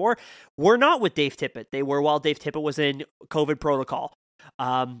mentioned before, were not with Dave Tippett. They were while Dave Tippett was in COVID protocol.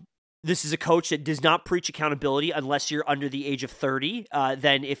 This is a coach that does not preach accountability unless you're under the age of 30.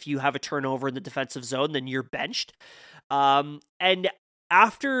 Then if you have a turnover in the defensive zone, then you're benched. And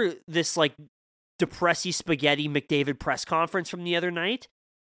after this like depressy spaghetti McDavid press conference from the other night,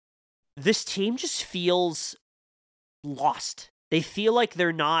 this team just feels lost. They feel like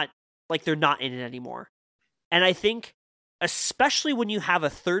they're not in it anymore. And I think, especially when you have a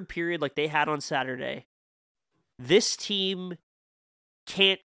third period like they had on Saturday, this team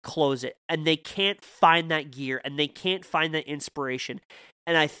can't close it, and they can't find that gear, and they can't find that inspiration.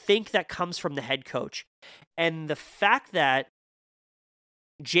 And I think that comes from the head coach. And the fact that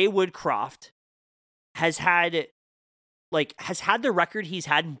Jay Woodcroft has had the record he's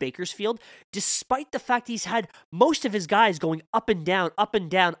had in Bakersfield, despite the fact he's had most of his guys going up and down, up and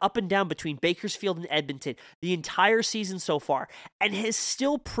down, up and down between Bakersfield and Edmonton the entire season so far, and has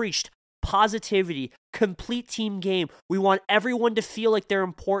still preached positivity, complete team game. We want everyone to feel like they're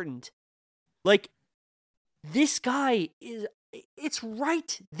important. Like, this guy it's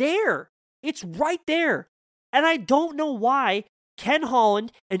right there. It's right there. And I don't know why Ken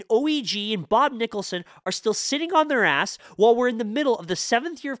Holland and OEG and Bob Nicholson are still sitting on their ass while we're in the middle of the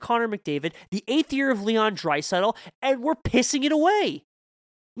 7th year of Connor McDavid, the 8th year of Leon Draisaitl, and we're pissing it away.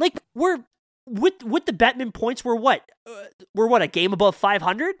 Like, we're with the Bettman points, we're what? A game above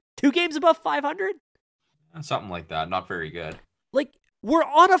 500? 2 games above 500? Something like that. Not very good. Like, we're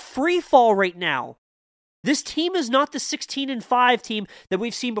on a free fall right now. This team is not the 16-5 team that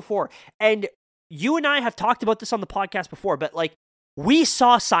we've seen before. And you and I have talked about this on the podcast before, but like, we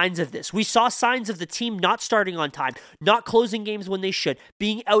saw signs of this. We saw signs of the team not starting on time, not closing games when they should,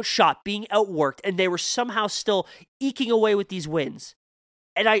 being outshot, being outworked, and they were somehow still eking away with these wins.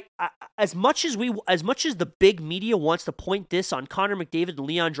 And I as much as the big media wants to point this on Connor McDavid and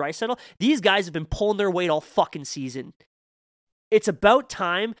Leon Draisaitl, these guys have been pulling their weight all fucking season. It's about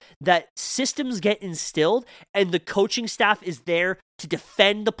time that systems get instilled and the coaching staff is there to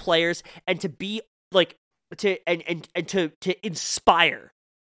defend the players and to be like to inspire.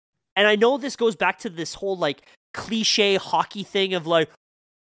 And I know this goes back to this whole like cliche hockey thing of like,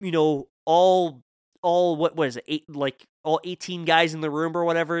 you know, all what is it? All 18 guys in the room or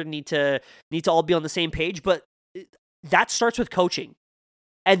whatever need to all be on the same page, but that starts with coaching.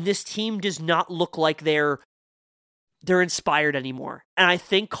 And this team does not look like they're inspired anymore. And I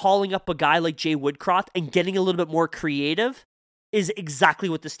think calling up a guy like Jay Woodcroft and getting a little bit more creative is exactly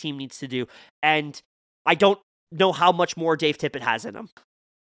what this team needs to do. And I don't know how much more Dave Tippett has in him.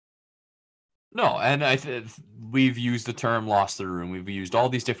 No, and we've used the term lost the room. We've used all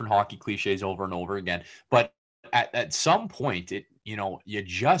these different hockey cliches over and over again. But at some point, you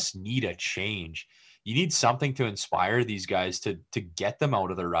just need a change. You need something to inspire these guys to get them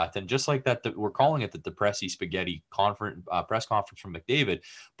out of the rut. And just like that, we're calling it the depressy spaghetti press conference from McDavid.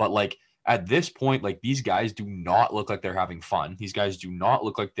 But like at this point, like these guys do not look like they're having fun. These guys do not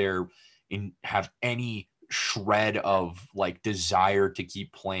look like have any shred of like desire to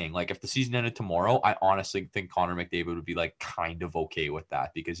keep playing. Like if the season ended tomorrow, I honestly think Connor McDavid would be like kind of okay with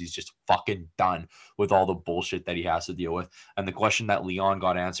that because he's just fucking done with all the bullshit that he has to deal with. And the question that Leon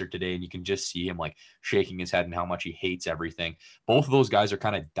got answered today, and you can just see him like shaking his head and how much he hates everything. Both of those guys are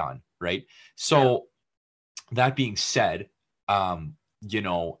kind of done, right? So that being said,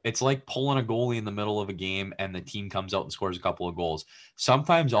 it's like pulling a goalie in the middle of a game and the team comes out and scores a couple of goals.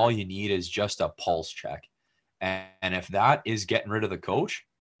 Sometimes all you need is just a pulse check. And if that is getting rid of the coach,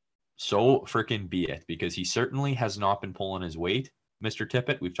 so freaking be it, because he certainly has not been pulling his weight, Mr.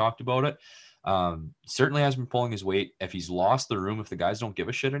 Tippett. We've talked about it. Certainly has been pulling his weight. If he's lost the room, if the guys don't give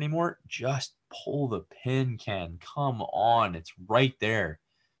a shit anymore, just pull the pin, Ken. Come on. It's right there.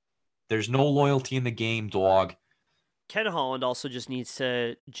 There's no loyalty in the game, dog. Ken Holland also just needs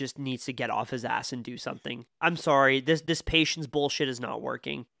to get off his ass and do something. I'm sorry, this patience bullshit is not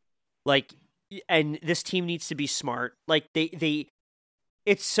working. Like, and this team needs to be smart. Like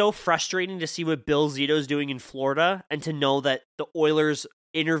it's so frustrating to see what Bill Zito's doing in Florida and to know that the Oilers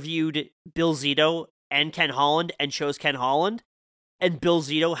interviewed Bill Zito and Ken Holland and chose Ken Holland, and Bill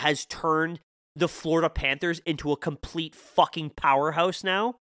Zito has turned the Florida Panthers into a complete fucking powerhouse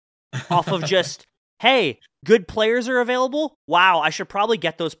now off of just, hey, good players are available. Wow, I should probably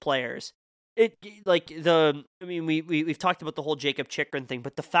get those players. We've talked about the whole Jacob Chikrin thing,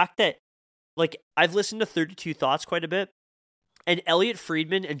 but the fact that like I've listened to 32 Thoughts quite a bit, and Elliot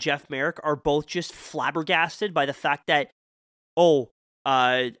Friedman and Jeff Merrick are both just flabbergasted by the fact that because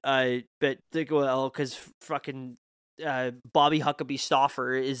fucking Bobby Huckabee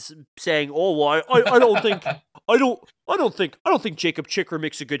Stauffer is saying, I don't think Jacob Chikrin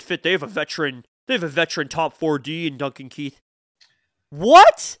makes a good fit. They have a veteran top 4D in Duncan Keith.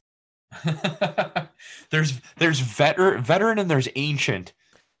 What? There's veteran and there's ancient.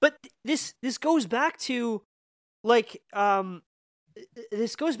 But this goes back to like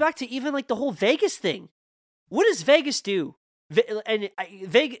this goes back to even like the whole Vegas thing. What does Vegas do?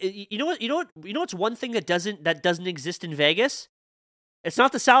 Vegas, you know what's one thing that doesn't exist in Vegas? It's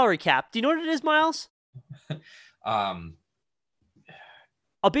not the salary cap. Do you know what it is, Miles? Um,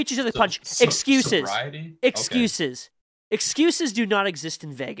 I'll beat you to the punch. Excuses. Sobriety? Excuses. Okay. Excuses do not exist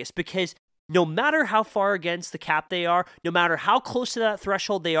in Vegas because no matter how far against the cap they are, no matter how close to that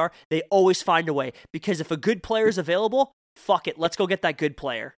threshold they are, they always find a way. Because if a good player is available, fuck it, let's go get that good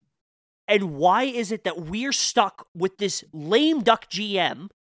player. And why is it that we're stuck with this lame duck GM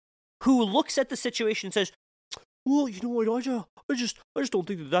who looks at the situation and says, well, you know what, I just don't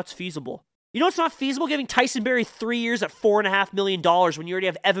think that's feasible. You know it's not feasible? Giving Tyson Barrie 3 years at $4.5 million when you already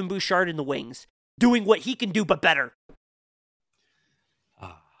have Evan Bouchard in the wings, doing what he can do but better.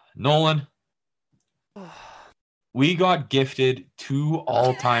 Nolan, we got gifted 2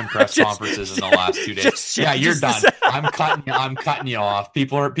 all-time press conferences in the last 2 days. Yeah, you're done. I'm cutting you off.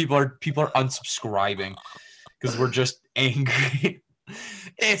 People are unsubscribing because we're just angry.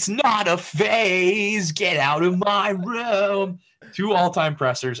 It's not a phase. Get out of my room. 2 all-time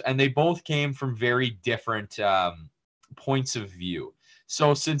pressers, and they both came from very different points of view.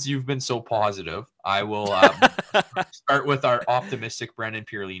 So since you've been so positive, I will start with our optimistic Brendan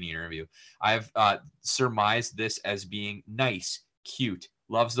Pierlini interview. I've surmised this as being nice, cute,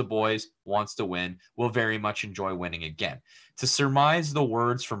 loves the boys, wants to win, will very much enjoy winning again. To summarize the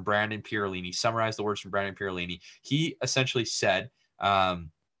words from Brendan Pierlini, he essentially said,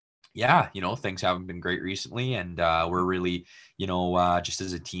 yeah, things haven't been great recently, and we're really, just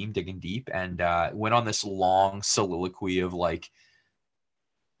as a team digging deep, and went on this long soliloquy of like,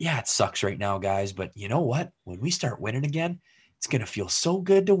 yeah, it sucks right now, guys, but you know what? When we start winning again, it's going to feel so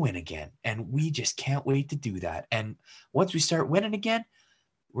good to win again, and we just can't wait to do that. And once we start winning again,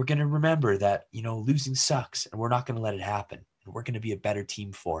 we're going to remember that, losing sucks, and we're not going to let it happen, and we're going to be a better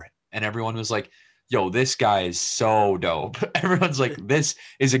team for it. And everyone was like, yo, this guy is so dope. Everyone's like, this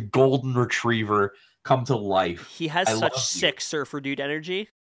is a golden retriever come to life. He has such sick surfer dude energy.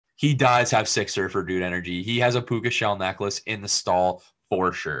 He does have sick surfer dude energy. He has a puka shell necklace in the stall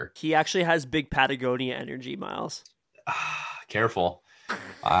for sure. He actually has big Patagonia energy, Miles. Careful.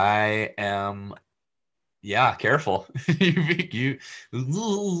 I am, careful.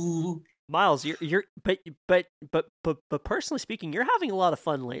 Miles, but personally speaking, you're having a lot of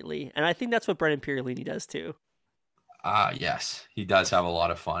fun lately, and I think that's what Brendan Pierlini does too. Yes, he does have a lot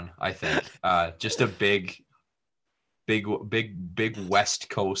of fun. I think just a big West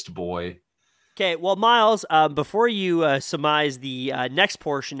Coast boy. Okay, well, Miles, before you surmise the next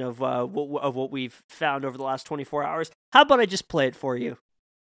portion of what we've found over the last 24 hours, how about I just play it for you?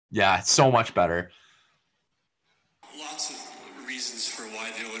 Yeah, it's so much better. Lots of reasons for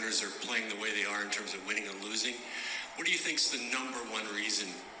why the Oilers are playing the way they are in terms of winning and losing. What do you think is the number one reason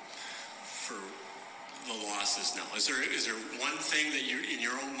for the losses now? Is there one thing that you, in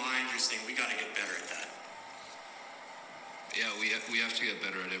your own mind, you're saying we got to get better at that? Yeah, we have to get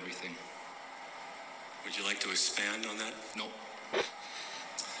better at everything. Would you like to expand on that? No.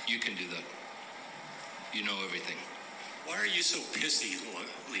 You can do that. You know everything. Why are you so pissy,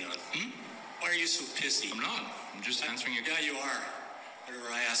 Leon? Why are you so pissy? I'm not. I'm just answering your question. Yeah, you are.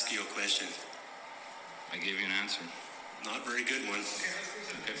 Whenever I ask you a question. I gave you an answer. Not very good one.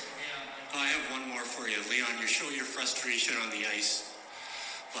 Okay. I have one more for you. Leon, you show your frustration on the ice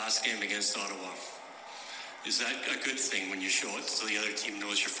last game against Ottawa. Is that a good thing when you show it so the other team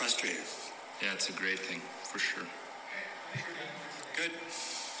knows you're frustrated? Yeah, it's a great thing, for sure. Good.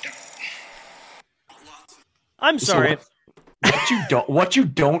 Yeah. I'm sorry. So what you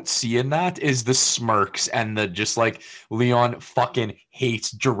don't see in that is the smirks and the just like Leon fucking hates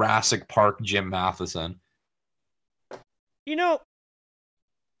Jurassic Park Jim Matheson.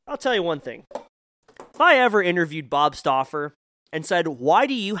 I'll tell you one thing. If I ever interviewed Bob Stauffer and said, why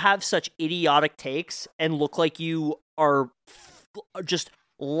do you have such idiotic takes and look like you are just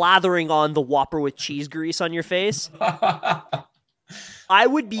lathering on the Whopper with cheese grease on your face, I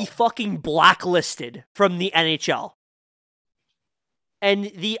would be fucking blacklisted from the NHL.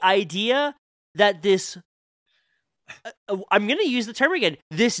 And the idea that this, I'm going to use the term again,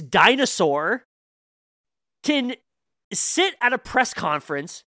 this dinosaur can sit at a press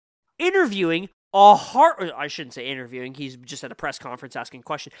conference interviewing I shouldn't say interviewing, he's just at a press conference asking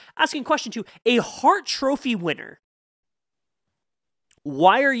question to a Hart Trophy winner.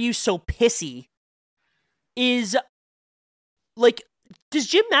 Why are you so pissy? Is like, does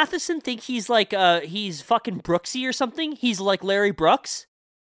Jim Matheson think he's like he's fucking Brooksy or something? He's like Larry Brooks?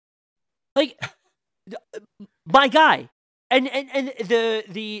 Like, my guy. And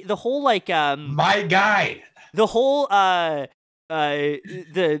the whole like my guy. The whole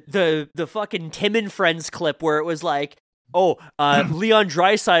the fucking Tim and Friends clip where it was like, Leon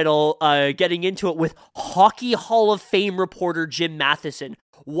Draisaitl getting into it with Hockey Hall of Fame reporter Jim Matheson.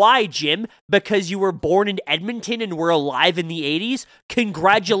 Why, Jim? Because you were born in Edmonton and were alive in the 80s?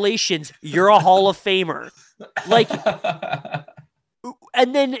 Congratulations, you're a Hall of Famer. Like,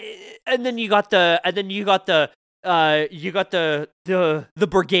 and then you got the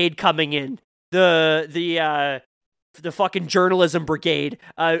brigade coming in. The fucking journalism brigade,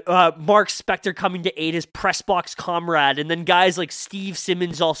 Mark Spector coming to aid his press box comrade, and then guys like Steve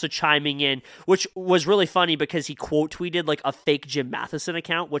Simmons also chiming in, which was really funny because he quote tweeted like a fake Jim Matheson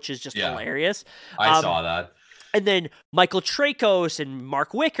account, which is just hilarious. I saw that. And then Michael Trakos and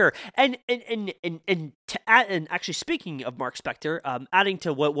Mark Wicker, and actually speaking of Mark Spector, adding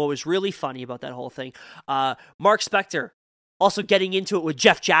to what was really funny about that whole thing, Mark Spector also getting into it with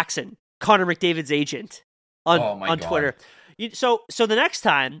Jeff Jackson, Connor McDavid's agent. On Twitter. So the next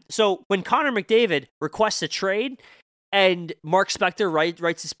time, when Connor McDavid requests a trade and Mark Spector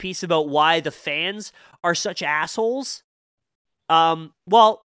writes his piece about why the fans are such assholes,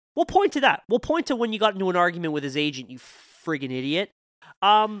 we'll point to that. We'll point to when you got into an argument with his agent, you friggin' idiot.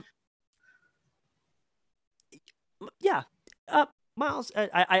 Miles,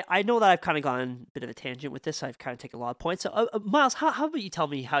 I know that I've kind of gone a bit of a tangent with this. I've kind of taken a lot of points. So, Miles, how about you tell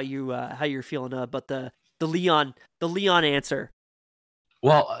me how you're feeling about the Leon answer?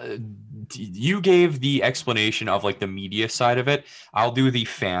 Well, you gave the explanation of like the media side of it. I'll do the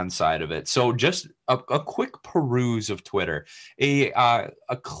fan side of it. So just a quick peruse of Twitter, a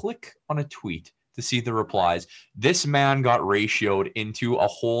click on a tweet to see the replies. This man got ratioed into a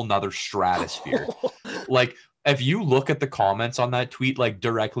whole nother stratosphere. Like, if you look at the comments on that tweet, like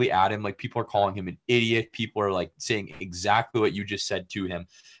directly at him, like people are calling him an idiot. People are like saying exactly what you just said to him.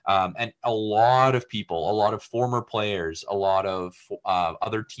 And a lot of people, a lot of former players, a lot of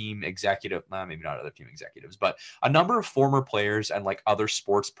other team executive, maybe not other team executives, but a number of former players and like other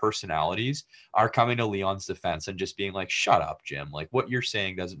sports personalities are coming to Leon's defense and just being like, shut up, Jim. Like what you're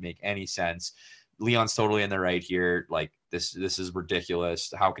saying doesn't make any sense. Leon's totally in the right here. Like this is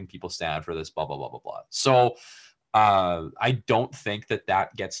ridiculous. How can people stand for this? Blah, blah, blah, blah, blah. So I don't think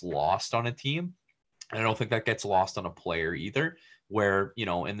that gets lost on a team. And I don't think that gets lost on a player either, where, you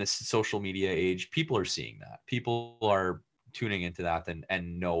know, in this social media age, people are seeing that. People are tuning into that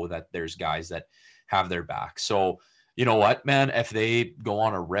and know that there's guys that have their back. So, you know what, man, if they go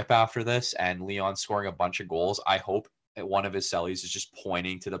on a rip after this and Leon's scoring a bunch of goals, I hope one of his cellies is just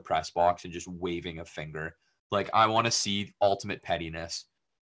pointing to the press box and just waving a finger. Like, I want to see ultimate pettiness.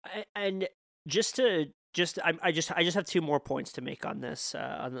 And I just have two more points to make on this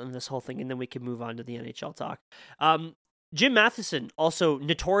whole thing, and then we can move on to the NHL talk. Jim Matheson also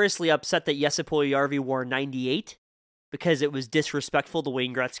notoriously upset that Jesse Puljujärvi wore 98 because it was disrespectful to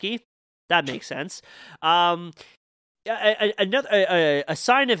Wayne Gretzky. That makes sense. Another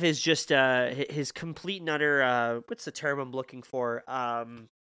sign of his just his complete and utter what's the term I'm looking for?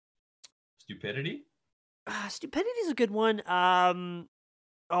 Stupidity? Stupidity is a good one.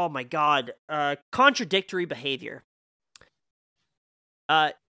 Oh my God. Contradictory behavior.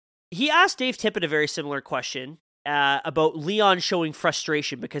 He asked Dave Tippett a very similar question about Leon showing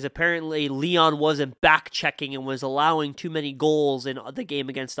frustration because apparently Leon wasn't back-checking and was allowing too many goals in the game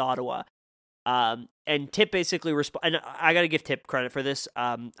against Ottawa. And Tip basically and I got to give Tip credit for this.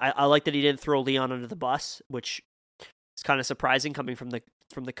 I like that he didn't throw Leon under the bus, which is kind of surprising coming from the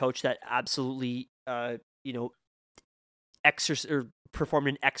coach that absolutely, performed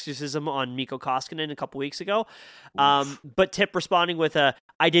an exorcism on Mikko Koskinen a couple weeks ago. But Tip responding with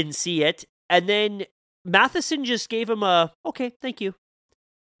I didn't see it. And then Matheson just gave him okay, thank you.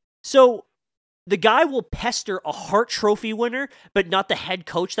 So the guy will pester a Hart Trophy winner, but not the head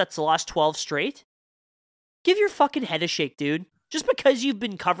coach that's the last 12 straight? Give your fucking head a shake, dude. Just because you've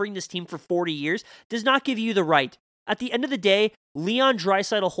been covering this team for 40 years does not give you the right. At the end of the day, Leon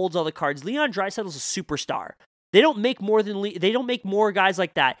Draisaitl holds all the cards. Leon Draisaitl's a superstar. They don't make more guys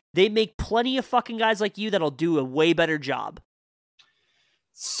like that. They make plenty of fucking guys like you that'll do a way better job.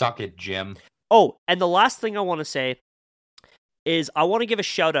 Suck it, Jim. Oh, and the last thing I want to say is I want to give a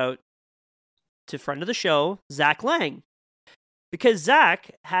shout out to friend of the show, Zach Lang, because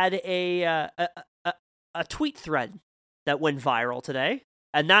Zach had a tweet thread that went viral today,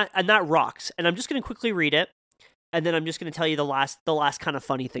 and that rocks. And I'm just going to quickly read it, and then I'm just going to tell you the last kind of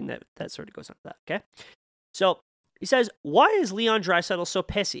funny thing that sort of goes on with that. Okay. So he says, why is Leon Draisaitl so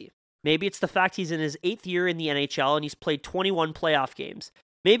pissy? Maybe it's the fact he's in his 8th year in the NHL and he's played 21 playoff games.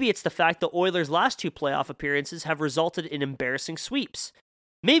 Maybe it's the fact the Oilers' last 2 playoff appearances have resulted in embarrassing sweeps.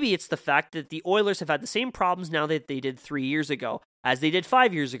 Maybe it's the fact that the Oilers have had the same problems now that they did 3 years ago, as they did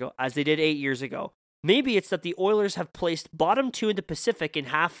 5 years ago, as they did 8 years ago. Maybe it's that the Oilers have placed bottom 2 in the Pacific in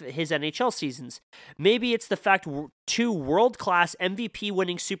half his NHL seasons. Maybe it's the fact 2 world-class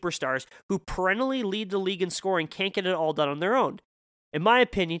MVP-winning superstars who perennially lead the league in scoring can't get it all done on their own. In my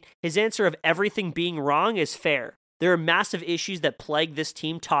opinion, his answer of everything being wrong is fair. There are massive issues that plague this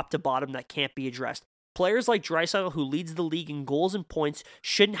team top to bottom that can't be addressed. Players like Draisaitl, who leads the league in goals and points,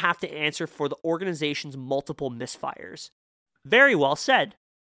 shouldn't have to answer for the organization's multiple misfires. Very well said.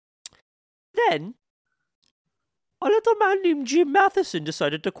 Then, a little man named Jim Matheson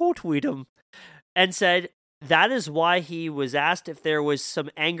decided to quote tweet him and said that is why he was asked if there was some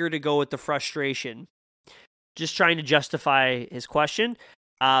anger to go with the frustration. Just trying to justify his question.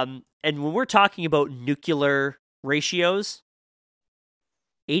 And when we're talking about nuclear ratios,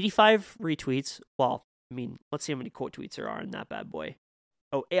 85 retweets. Well, I mean, let's see how many quote tweets there are in that bad boy.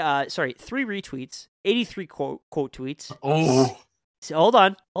 3 retweets, 83 quote tweets. Oh. So, hold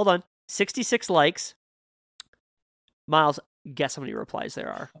on. 66 likes. Miles, guess how many replies there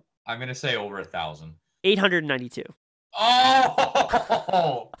are? I'm going to say over 1,000. 892.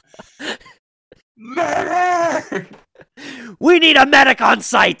 Oh! Medic! We need a medic on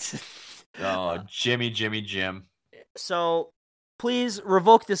site! Oh, Jim. So, please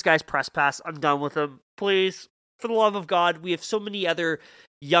revoke this guy's press pass. I'm done with him. Please, for the love of God, we have so many other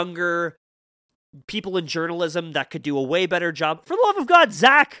younger people in journalism that could do a way better job. For the love of God,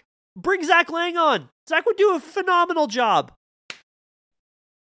 Zach! Bring Zach Lang on. Zach would do a phenomenal job.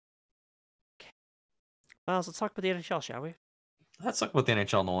 Okay. Well, let's talk about the NHL, shall we? Let's talk about the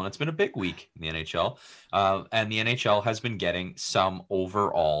NHL, Nolan. It's been a big week in the NHL. And the NHL has been getting some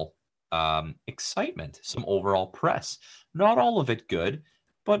overall excitement, some overall press. Not all of it good,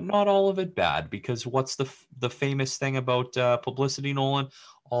 but not all of it bad. Because what's the famous thing about publicity, Nolan?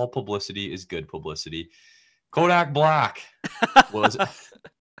 All publicity is good publicity. Kodak Black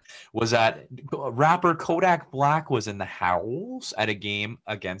was at rapper Kodak Black was in the Howls at a game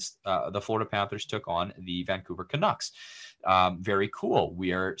against the Florida Panthers took on the Vancouver Canucks. Very cool.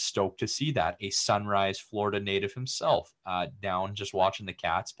 We are stoked to see that. A Sunrise, Florida native himself down just watching the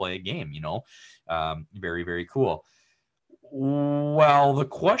Cats play a game, very, very cool. Well, the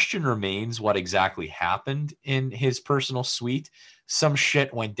question remains what exactly happened in his personal suite. Some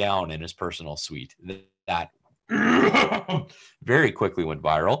shit went down in his personal suite that very quickly went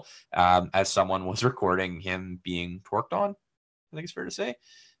viral as someone was recording him being twerked on, I think it's fair to say.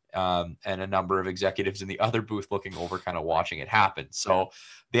 And a number of executives in the other booth looking over, kind of watching it happen. So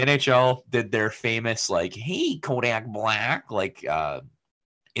the NHL did their famous, hey, Kodak Black,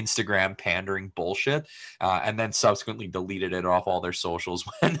 Instagram pandering bullshit, and then subsequently deleted it off all their socials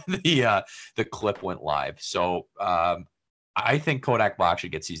when the clip went live. So I think Kodak Black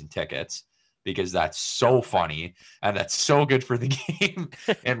should get season tickets because that's so funny and that's so good for the game,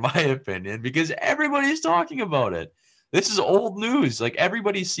 in my opinion, because everybody's talking about it. This is old news.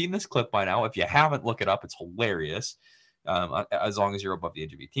 Everybody's seen this clip by now. If you haven't, look it up. It's hilarious. As long as you're above the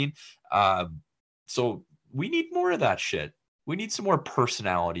age of 18. So we need more of that shit. We need some more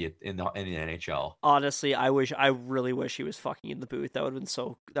personality in the NHL. Honestly, I really wish he was fucking in the booth. That would have been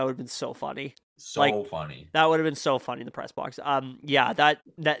so funny. So funny. That would have been so funny in the press box. Yeah,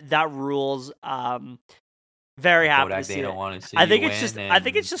 that rules. Very happy Kodak, to see they it. don't want to see I think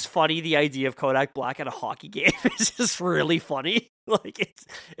it's just funny. The idea of Kodak Black at a hockey game is just really funny.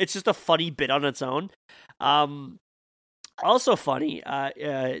 It's just a funny bit on its own. Also funny.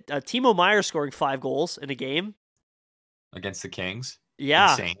 Timo Meier scoring 5 goals in a game against the Kings.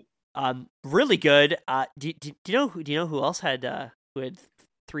 Yeah, insane. Really good. Do you know who else had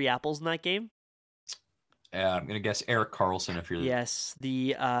 3 apples in that game? I'm gonna guess Erik Karlsson. If you're yes,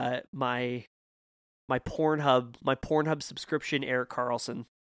 the my Pornhub subscription, Erik Karlsson.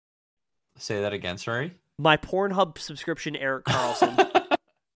 Say that again, sorry. My Pornhub subscription, Erik Karlsson.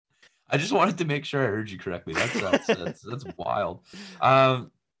 I just wanted to make sure I heard you correctly. That's wild.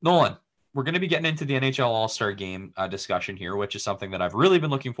 Nolan, we're going to be getting into the NHL All-Star Game discussion here, which is something that I've really been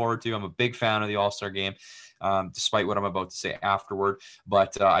looking forward to. I'm a big fan of the All-Star Game, despite what I'm about to say afterward.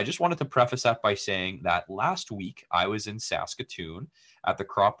 But I just wanted to preface that by saying that last week I was in Saskatoon at the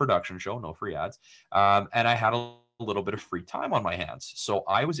Crop Production Show, no free ads, and I had a little bit of free time on my hands. So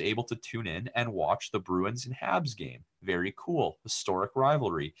I was able to tune in and watch the Bruins and Habs game. Very cool. Historic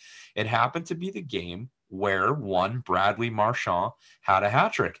rivalry. It happened to be the game where one Bradley Marchand had a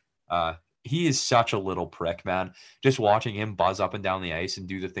hat trick. He is such a little prick, man. Just watching him buzz up and down the ice and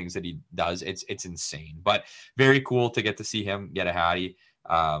do the things that he does, it's insane. But very cool to get to see him get a hattie.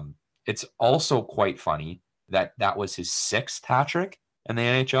 It's also quite funny that was his 6th hat trick in the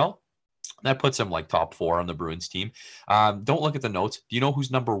NHL. That puts him like top 4 on the Bruins team. Don't look at the notes. Do you know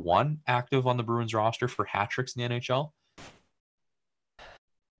who's number 1 active on the Bruins roster for hat tricks in the NHL?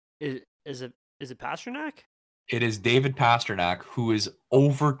 Is it Pasternak? It is David Pasternak, who is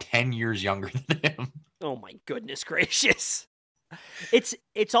over 10 years younger than him. Oh my goodness gracious.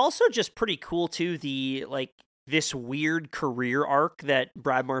 It's also just pretty cool too, the like this weird career arc that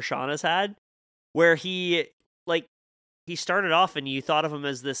Brad Marchand has had, where he started off and you thought of him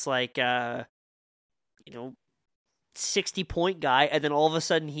as this 60-point guy, and then all of a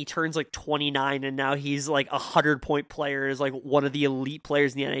sudden he turns like 29 and now he's like 100-point player, is like one of the elite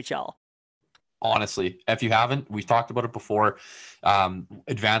players in the NHL. Honestly, if you haven't, we've talked about it before.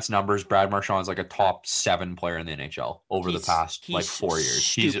 Advanced numbers, Brad Marchand is like a top 7 player in the NHL over the past 4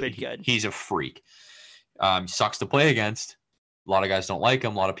 years. Good. He's a freak. Sucks to play against. A lot of guys don't like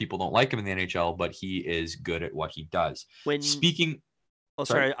him. A lot of people don't like him in the NHL, but he is good at what he does. I was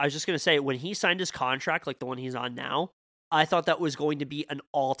just going to say, when he signed his contract, like the one he's on now, I thought that was going to be an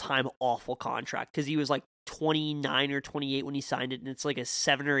all-time awful contract because he was like 29 or 28 when he signed it, and it's like a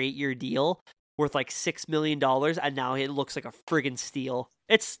 7 or 8 year deal worth like $6 million, and now it looks like a friggin' steal.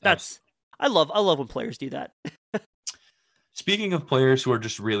 I love when players do that. Speaking of players who are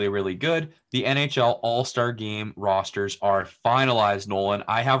just really, really good, the NHL All-Star Game rosters are finalized, Nolan.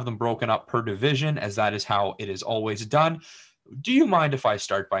 I have them broken up per division, as that is how it is always done. Do you mind if I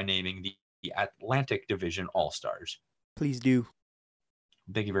start by naming the Atlantic Division All-Stars? Please do.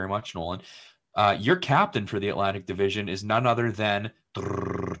 Thank you very much, Nolan. Your captain for the Atlantic Division is none other than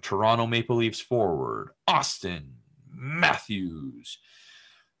Toronto Maple Leafs forward, Austin Matthews.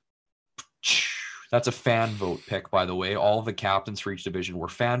 That's a fan vote pick, by the way. All of the captains for each division were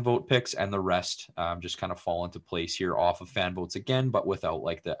fan vote picks, and the rest just kind of fall into place here off of fan votes again, but without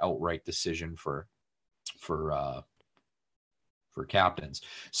like the outright decision for captains.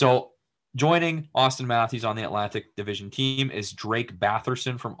 So joining Austin Matthews on the Atlantic Division team is Drake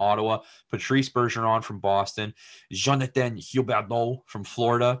Batherson from Ottawa, Patrice Bergeron from Boston, Jonathan Huberdeau from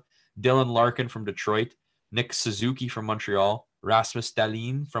Florida, Dylan Larkin from Detroit, Nick Suzuki from Montreal, Rasmus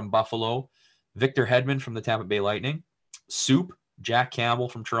Dahlin from Buffalo, Victor Hedman from the Tampa Bay Lightning, Soup, Jack Campbell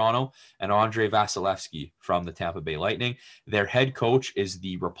from Toronto, and Andre Vasilevsky from the Tampa Bay Lightning. Their head coach is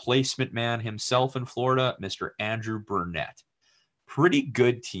the replacement man himself in Florida, Mr. Andrew Burnett. Pretty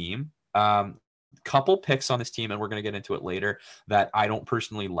good team. Couple picks on this team, and we're going to get into it later, that I don't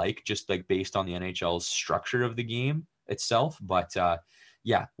personally like, just like based on the NHL's structure of the game itself. But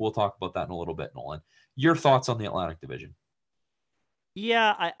yeah, we'll talk about that in a little bit, Nolan. Your thoughts on the Atlantic Division?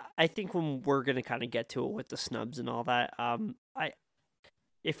 Yeah, I think when we're going to kind of get to it with the snubs and all that,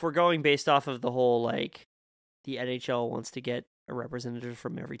 if we're going based off of the whole, like, the NHL wants to get a representative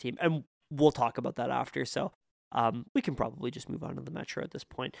from every team, and we'll talk about that after, so we can probably just move on to the Metro at this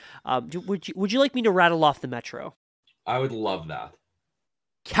point. Would you like me to rattle off the Metro? I would love that.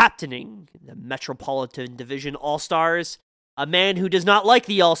 Captaining the Metropolitan Division All-Stars, a man who does not like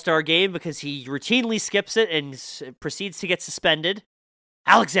the All-Star game because he routinely skips it and proceeds to get suspended,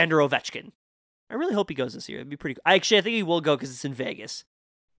 Alexander Ovechkin. I really hope he goes this year. It'd be pretty cool. Actually, I think he will go because it's in Vegas.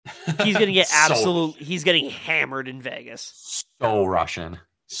 He's going to get he's getting hammered in Vegas. So Russian.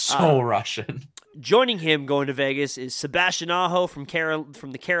 Russian. Joining him going to Vegas is Sebastian Aho from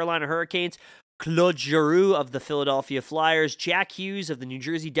the Carolina Hurricanes, Claude Giroux of the Philadelphia Flyers, Jack Hughes of the New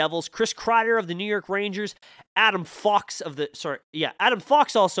Jersey Devils, Chris Kreider of the New York Rangers, Adam Fox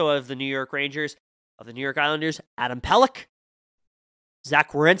also of the New York Rangers, of the New York Islanders, Adam Pelech,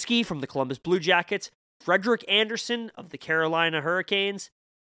 Zach Werenski from the Columbus Blue Jackets, Frederick Anderson of the Carolina Hurricanes,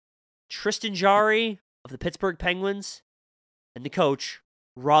 Tristan Jarry of the Pittsburgh Penguins, and the coach,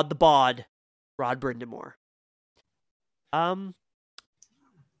 Rod Brindamore. Yeah,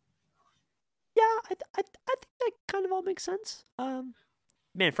 I think that kind of all makes sense.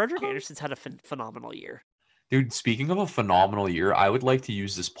 Man, Frederick Anderson's had a phenomenal year. Dude, speaking of a phenomenal year, I would like to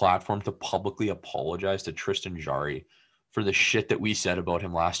use this platform to publicly apologize to Tristan Jarry for the shit that we said about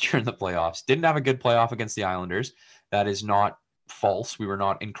him last year in the playoffs. Didn't have a good playoff against the Islanders. That is not false. We were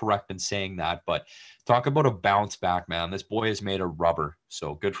not incorrect in saying that, but talk about a bounce back, man. This boy is made of rubber.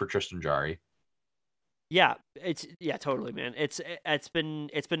 So good for Tristan Jarry. Yeah, totally, man. It's been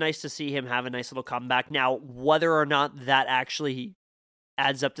nice to see him have a nice little comeback. Now, whether or not that actually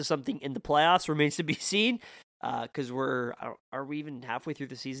adds up to something in the playoffs remains to be seen. Because are we even halfway through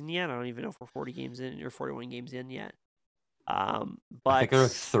the season yet? I don't even know if we're 40 games in or 41 games in yet. But I think they're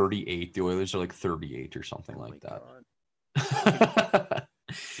like 38. The Oilers are like 38 or something like that.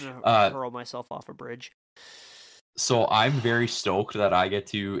 I'm gonna hurl myself off a bridge. So I'm very stoked that I get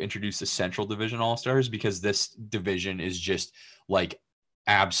to introduce the Central Division All-Stars, because this division is just like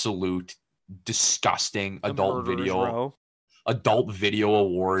absolute disgusting The murderers row. adult video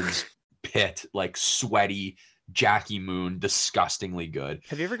awards pit, like sweaty Jackie Moon, disgustingly good.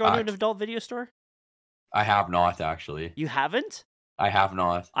 Have you ever gone to an adult video store? I have not, actually. You haven't? I have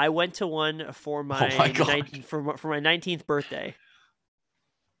not. I went to one for my, Oh my God. for my 19th birthday.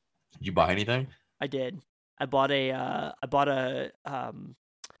 Did you buy anything? I did. One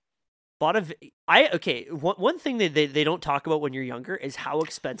thing that they don't talk about when you're younger is how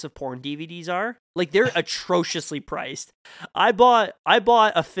expensive porn DVDs are. Like, they're atrociously priced. I bought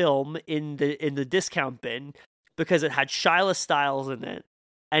a film in the discount bin because it had Shyla Styles in it,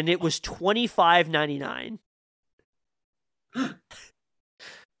 and it was $25.99.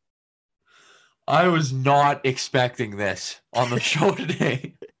 I was not expecting this on the show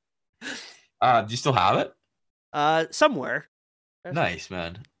today. Do you still have it? Somewhere. Nice,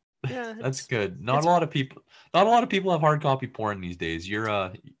 man. Yeah, That's good. Not a lot of people have hard copy porn these days. You're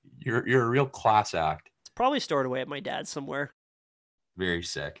a real class act. It's probably stored away at my dad's somewhere. Very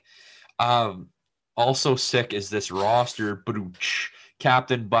sick. Also sick is this roster, Bruch,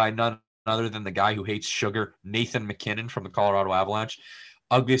 captained by none other than the guy who hates sugar, Nathan McKinnon from the Colorado Avalanche.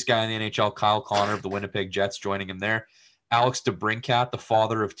 Ugliest guy in the NHL, Kyle Connor of the Winnipeg Jets, joining him there. Alex DeBrincat, the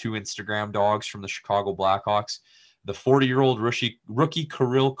father of 2 Instagram dogs from the Chicago Blackhawks. The 40-year-old rookie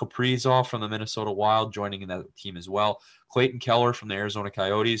Kirill Kaprizov from the Minnesota Wild, joining in that team as well. Clayton Keller from the Arizona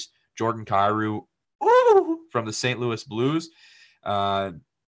Coyotes. Jordan Kyrou from the St. Louis Blues.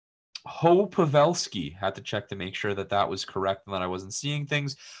 Ho Pavelski, had to check to make sure that was correct and that I wasn't seeing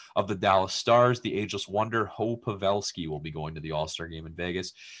things, of the Dallas Stars. The ageless wonder Ho Pavelski will be going to the All-Star game in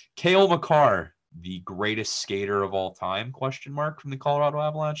Vegas. Cale Makar, the greatest skater of all time, ? From the Colorado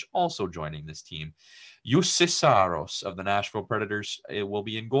Avalanche, also joining this team. Jussi Saros of the Nashville Predators will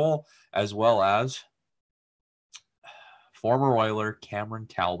be in goal, as well as former Oiler Cameron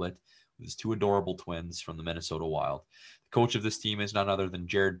Talbot with his 2 adorable twins from the Minnesota Wild. The coach of this team is none other than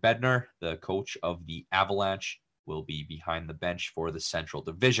Jared Bednar. The coach of the Avalanche will be behind the bench for the Central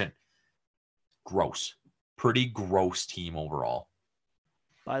Division. Gross. Pretty gross team overall.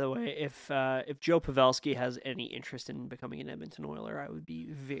 By the way, if Joe Pavelski has any interest in becoming an Edmonton Oiler, I would be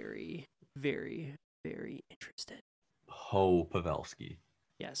very, very, very interested. Ho Pavelski.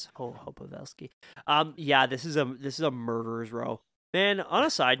 Yes, Ho Pavelski. Yeah, this is a murderer's row. Man, on a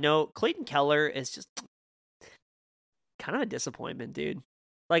side note, Clayton Keller is just kind of a disappointment, dude.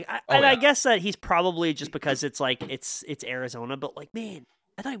 Like, I guess that he's probably just because it's like it's Arizona, but like, man,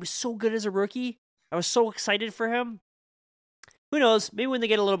 I thought he was so good as a rookie. I was so excited for him. Who knows? Maybe when they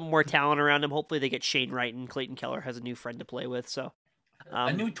get a little bit more talent around him, hopefully they get Shane Wright and Clayton Keller has a new friend to play with. So,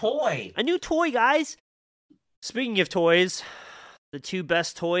 a new toy. A new toy, guys. Speaking of toys, the 2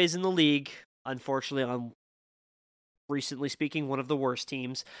 best toys in the league, unfortunately, on recently speaking, one of the worst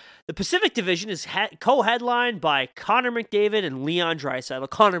teams. The Pacific Division is co-headlined by Connor McDavid and Leon Draisaitl.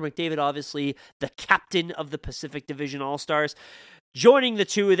 Connor McDavid, obviously, the captain of the Pacific Division All-Stars. Joining the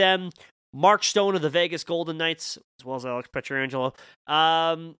 2 of them, Mark Stone of the Vegas Golden Knights, as well as Alex Pietrangelo.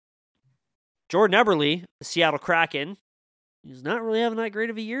 Jordan Eberle, the Seattle Kraken. He's not really having that great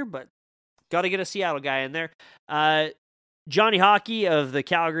of a year, but got to get a Seattle guy in there. Johnny Hockey of the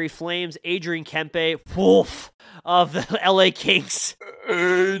Calgary Flames. Adrian Kempe, Wolf of the LA Kings.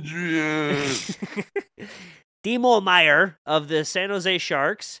 Adrian. Demo Meyer of the San Jose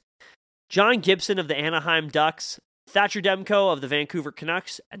Sharks. John Gibson of the Anaheim Ducks. Thatcher Demko of the Vancouver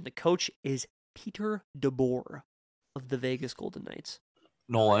Canucks, and the coach is Peter DeBoer of the Vegas Golden Knights.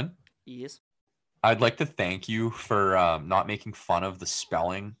 Nolan? Yes? I'd like to thank you for not making fun of the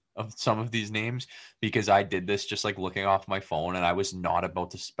spelling of some of these names, because I did this just like looking off my phone and I was not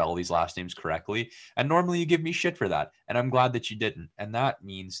about to spell these last names correctly. And normally you give me shit for that. And I'm glad that you didn't. And that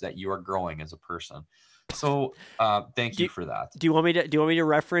means that you are growing as a person. So thank you for that. Do you want me to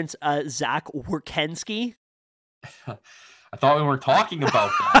reference Zach Workensky? I thought we weren't talking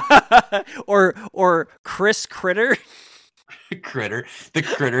about that. or Chris Critter. Critter, the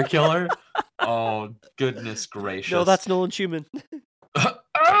Critter Killer. Oh, goodness gracious! No, that's Nolan Schumann.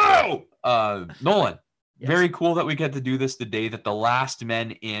 Nolan. Yes. Very cool that we get to do this the day that the last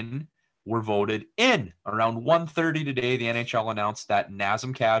men in were voted in. Around 1:30 today, the NHL announced that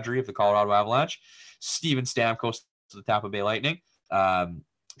Nazem Kadri of the Colorado Avalanche, Steven Stamkos of the Tampa Bay Lightning,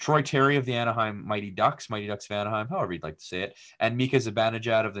 Troy Terry of the Anaheim Mighty Ducks of Anaheim, however you'd like to say it, and Mika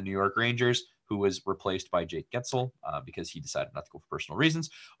Zibanejad of the New York Rangers, who was replaced by Jake Getzel because he decided not to go for personal reasons,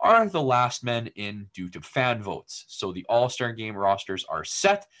 are the last men in due to fan votes. So the All-Star Game rosters are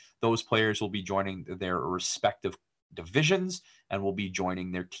set. Those players will be joining their respective divisions and will be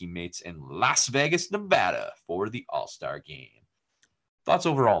joining their teammates in Las Vegas, Nevada for the All-Star Game. Thoughts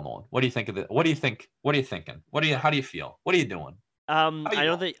overall, Nolan. What do you think of it? What do you think? What are you thinking? How do you feel? What are you doing? I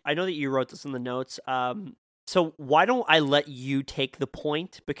know that you wrote this in the notes. So why don't I let you take the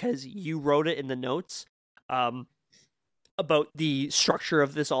point, because you wrote it in the notes about the structure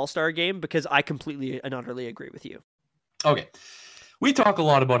of this All-Star game, because I completely and utterly agree with you. Okay. We talk a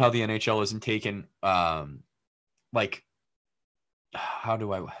lot about how the NHL isn't taken like how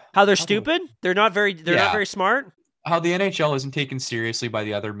they're stupid? They're not very smart? How the NHL isn't taken seriously by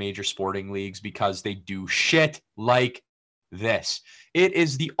the other major sporting leagues because they do shit like this. It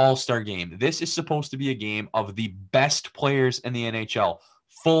is the All-Star game. This is supposed to be a game of the best players in the NHL.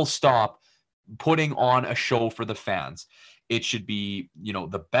 Full stop. Putting on a show for the fans. It should be,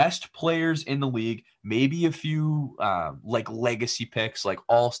 the best players in the league, maybe a few like legacy picks, like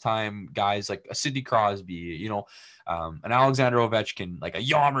all-time guys like a Sidney Crosby, an Alexander Ovechkin, like a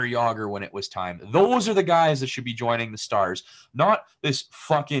Jaromir Jagr when it was time. Those are the guys that should be joining the Stars, not this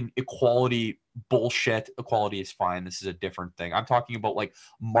fucking equality bullshit. Equality is fine. This is a different thing. I'm talking about like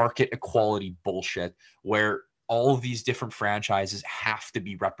market equality bullshit where all of these different franchises have to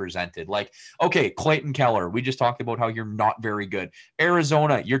be represented. Like, okay, Clayton Keller, we just talked about how you're not very good.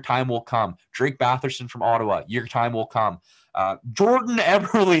 Arizona, your time will come. Drake Batherson from Ottawa, your time will come. Jordan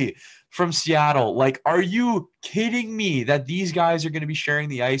Eberle from Seattle. Like, are you kidding me that these guys are going to be sharing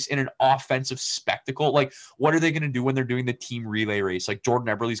the ice in an offensive spectacle? Like, what are they going to do when they're doing the team relay race? Like, Jordan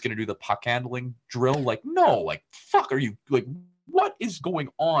Eberle's going to do the puck handling drill? Like, no, like, fuck, are you, like, what is going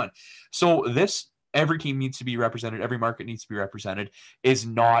on? So every team needs to be represented. Every market needs to be represented is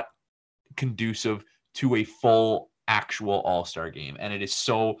not conducive to a full actual All-Star game. And it is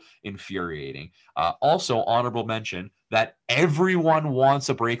so infuriating. Also, honorable mention that everyone wants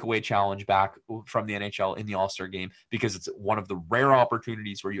a breakaway challenge back from the NHL in the All-Star game because it's one of the rare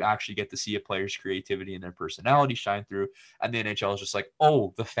opportunities where you actually get to see a player's creativity and their personality shine through. And the NHL is just like,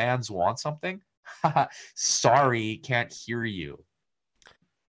 oh, the fans want something? Sorry, can't hear you.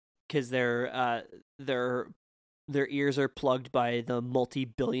 Because their ears are plugged by the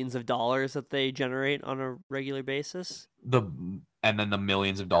multi-billions of dollars that they generate on a regular basis. And then the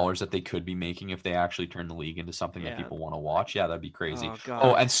millions of dollars that they could be making if they actually turn the league into something that people want to watch. Yeah, that'd be crazy.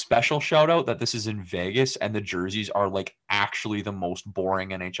 Oh, and special shout out that this is in Vegas and the jerseys are like actually the most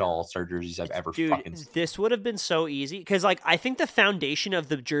boring NHL All-Star jerseys I've ever fucking seen. This would have been so easy because like I think the foundation of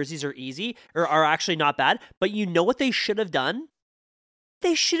the jerseys are easy or are actually not bad, but you know what they should have done?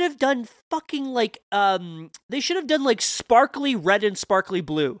 They should have done fucking like they should have done like sparkly red and sparkly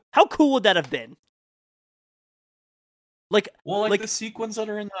blue. How cool would that have been? Like the sequins that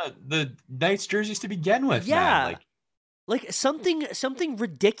are in the Knights jerseys to begin with, yeah. Man. Like something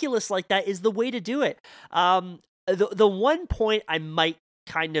ridiculous like that is the way to do it. The one point I might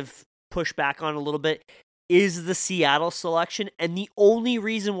kind of push back on a little bit is the Seattle selection, and the only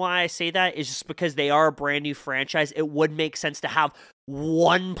reason why I say that is just because they are a brand new franchise. It would make sense to have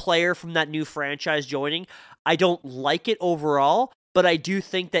one player from that new franchise joining. I don't like it overall, but I do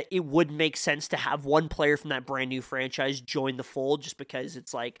think that it would make sense to have one player from that brand new franchise join the fold, just because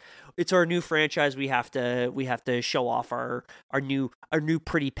it's like it's our new franchise. We have to show off our new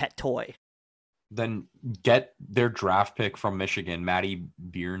pretty pet toy. Then get their draft pick from Michigan, Matty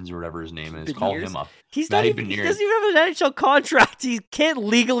Bearns or whatever his name is. Beniers? Call him up. He doesn't even have an NHL contract. He can't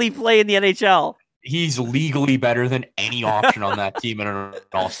legally play in the NHL. He's legally better than any option on that team in an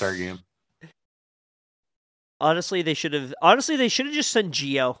All-Star game. Honestly, they should have just sent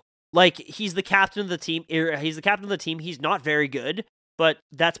Gio. Like, he's the captain of the team. He's not very good, but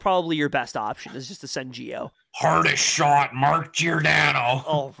that's probably your best option is just to send Gio. Hardest shot, Mark Giordano.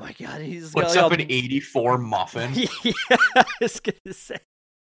 Oh my god, he's what's up an 84 muffin? Yeah, I was gonna say.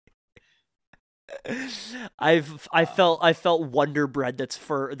 I felt Wonder Bread that's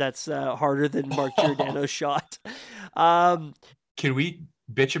harder than Mark Giordano's shot. Can we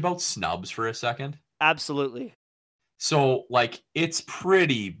bitch about snubs for a second? Absolutely. So, like, it's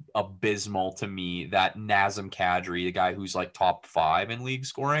pretty abysmal to me that Nazem Kadri, the guy who's like top 5 in league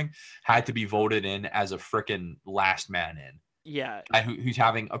scoring, had to be voted in as a freaking last man in. Yeah. Who's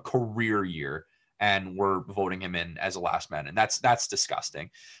having a career year, and we're voting him in as a last man in. That's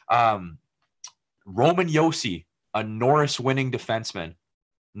disgusting. Roman Josi, a Norris winning defenseman,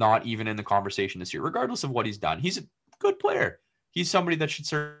 not even in the conversation this year, regardless of what he's done. He's a good player. He's somebody that should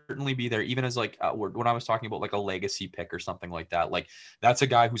certainly be there, even as like when I was talking about like a legacy pick or something like that. Like that's a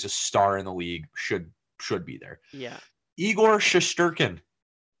guy who's a star in the league, should be there. Yeah. Igor Shesterkin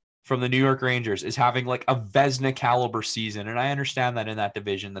from the New York Rangers is having like a Vezina caliber season, and I understand that in that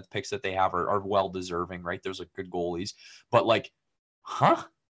division, the picks that they have are well deserving, right? There's like good goalies, but like, huh?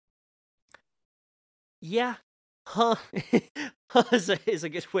 Yeah. Huh. is a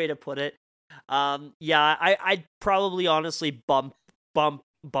good way to put it. Yeah, I'd probably honestly bump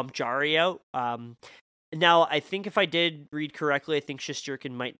Jari out. Now I think if I did read correctly, I think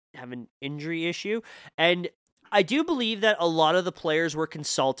Shesterkin might have an injury issue, and I do believe that a lot of the players were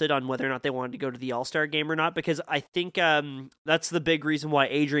consulted on whether or not they wanted to go to the All-Star game or not, because I think that's the big reason why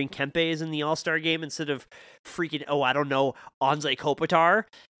Adrian Kempe is in the All-Star game instead of freaking, Anze Kopitar,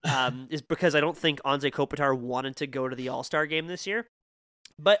 is because I don't think Anze Kopitar wanted to go to the All-Star game this year.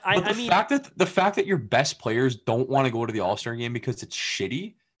 But the fact that your best players don't want to go to the All-Star game because it's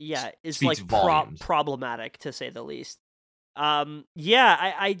shitty, yeah, is speaks like volumes. Problematic to say the least.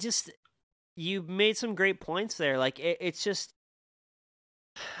 You made some great points there. Like it's just,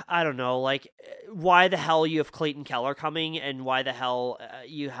 I don't know, like why the hell you have Clayton Keller coming, and why the hell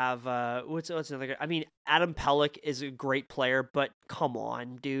you have what's another guy? I mean, Adam Pelech is a great player, but come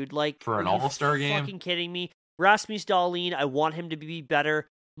on, dude, like for an All-Star game, fucking kidding me? Rasmus Dahlin, I want him to be better.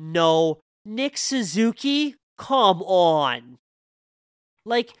 No, Nick Suzuki, come on,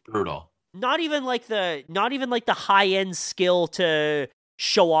 like brutal. Not even like the high end skill to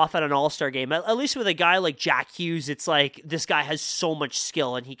show off at an All-Star game. At least with a guy like Jack Hughes, it's like this guy has so much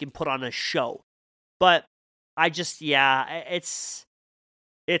skill and he can put on a show. But I just, it's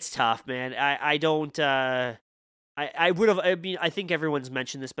tough, man. I don't. I would have. I mean, I think everyone's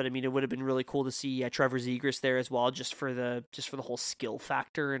mentioned this, but I mean, it would have been really cool to see Trevor Zegras there as well, just for the whole skill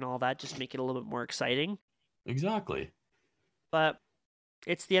factor and all that, just make it a little bit more exciting. Exactly. But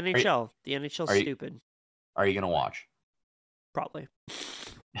it's the NHL. The NHL's stupid. Are you gonna watch? Probably.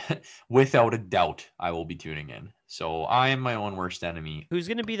 Without a doubt, I will be tuning in. So I am my own worst enemy. Who's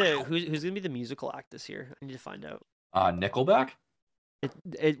gonna be the musical act this year? I need to find out. Nickelback.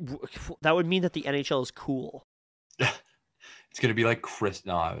 That would mean that the NHL is cool. It's gonna be like Chris.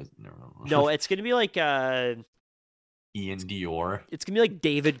 No, it's gonna be like Ian Dior. It's gonna be like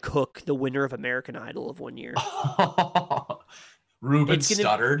David Cook, the winner of American Idol of one year. Ruben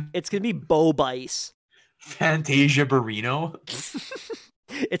Studdard. It's gonna be Bo Bice. Fantasia Barrino.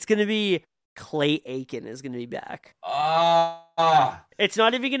 It's gonna be Clay Aiken is gonna be back. It's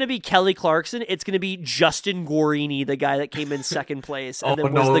not even gonna be Kelly Clarkson. It's gonna be Justin Guarini, the guy that came in second place. And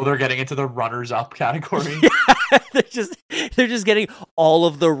they're getting into the runners-up category. Yeah, they're just getting all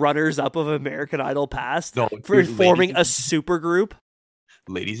of the runners-up of American Idol past for forming a super group.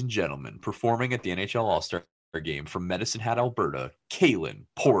 Ladies and gentlemen, performing at the NHL All-Star Game from Medicine Hat, Alberta, Kaylin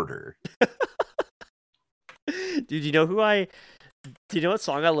Porter. Dude, do you know what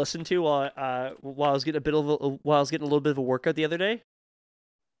song I listened to while I was getting a little bit of a workout the other day?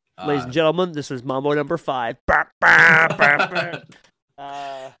 Ladies and gentlemen, this is Mambo number 5.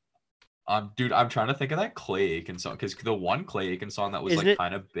 Dude, I'm trying to think of that Clay Aiken song, because the one Clay Aiken song that was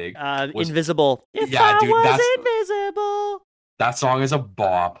kind of big was Invisible. That's invisible. That song is a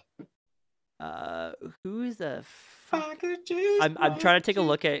bop. Who is the? I'm trying to take a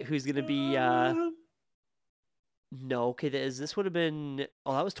look at who's gonna be. No, okay. This would have been.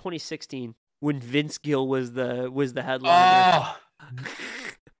 Oh, that was 2016 when Vince Gill was the headliner. Oh,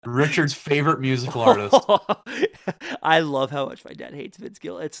 Richard's favorite musical artist. I love how much my dad hates Vince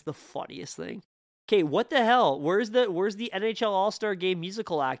Gill. It's the funniest thing. Okay, what the hell? Where's the NHL All-Star Game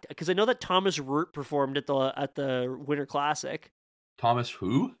musical act? Because I know that Thomas Root performed at the Winter Classic. Thomas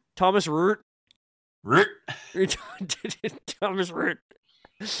who? Thomas Root. Root. Thomas Root.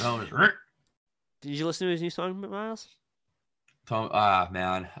 Thomas Root. Did you listen to his new song, Miles?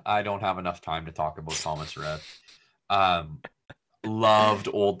 Man, I don't have enough time to talk about Thomas Rhett. Loved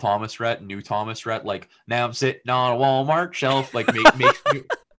old Thomas Rhett, new Thomas Rhett. Like, now I'm sitting on a Walmart shelf. Like,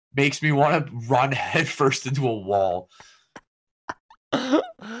 makes me want to run headfirst into a wall.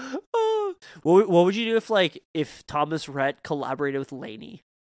 What would you do if Thomas Rhett collaborated with Lainey?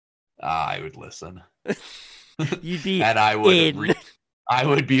 I would listen. You'd be and I would I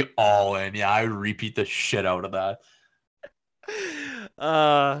would be all in. Yeah, I would repeat the shit out of that.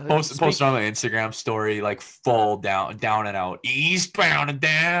 Post on my Instagram story, like full down and out, eastbound and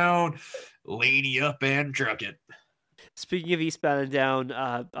down, Laney up and truck it. Speaking of eastbound and down,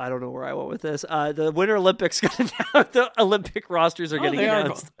 I don't know where I went with this. The Winter Olympics the Olympic rosters are getting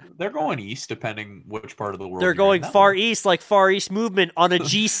announced. They're going east, depending which part of the world. They're going far east, like Far East Movement on a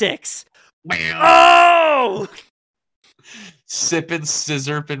G6. Oh! Sipping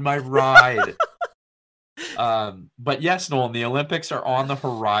scissor in my ride. But yes, Nolan, the Olympics are on the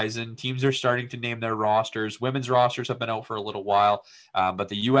horizon. Teams are starting to name their rosters. Women's rosters have been out for a little while, but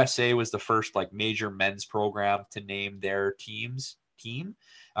the USA was the first major men's program to name their team.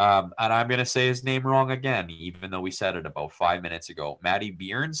 And I'm going to say his name wrong again, even though we said it about 5 minutes ago. Matty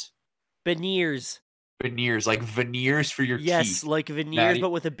Beniers. Beniers, like veneers for your Yes, teeth. like veneers, Maddie,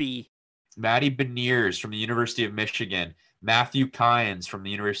 but with a B. Maddie Beniers from the University of Michigan. Matthew Kynes from the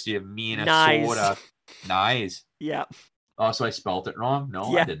University of Nice. Minnesota. Nice. Yeah. Oh, so I spelt it wrong? No,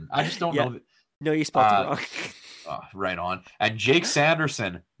 I Yeah. didn't. I just don't Yeah. know. No, you spelled it wrong. Right on. And Jake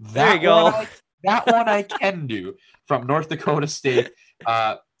Sanderson. There you go. That one I can do from North Dakota State.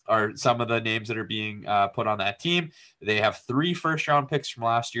 Are some of the names that are being put on that team. They have 3 first-round picks from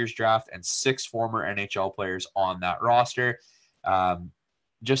last year's draft and 6 former NHL players on that roster.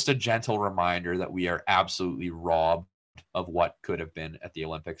 Just a gentle reminder that we are absolutely robbed of what could have been at the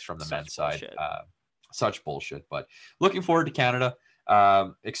Olympics from the men's side. Such bullshit. But looking forward to Canada.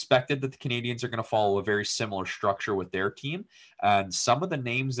 Expected that the Canadians are going to follow a very similar structure with their team. And some of the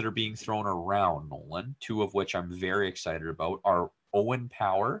names that are being thrown around, Nolan, 2 of which I'm very excited about, are Owen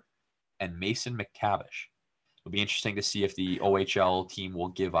Power and Mason McTavish. It'll be interesting to see if the OHL team will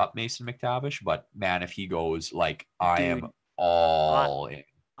give up Mason McTavish. But, man, if he goes, like, I am all in.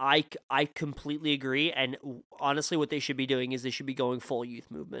 I completely agree. And honestly, what they should be doing is they should be going full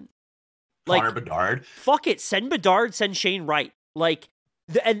youth movement. Connor Bedard. Fuck it. Send Bedard, send Shane Wright. Like,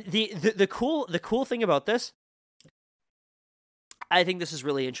 the cool thing about this, I think this is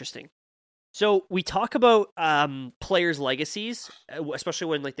really interesting. So we talk about players' legacies, especially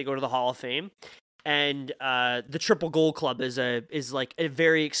when like they go to the Hall of Fame, and the Triple Gold Club is like a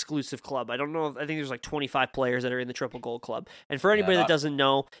very exclusive club. I don't know. I think there's like 25 players that are in the Triple Gold Club. And for anybody that doesn't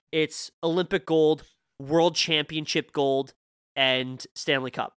know, it's Olympic gold, World Championship gold, and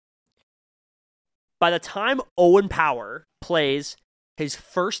Stanley Cup. By the time Owen Power plays his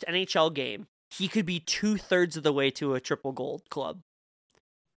first NHL game, he could be 2/3 of the way to a Triple Gold Club.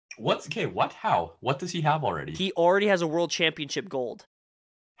 What? How? What does he have already? He already has a World Championship gold.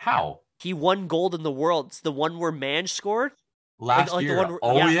 How? He won gold in the Worlds. The one where Mange scored last year. The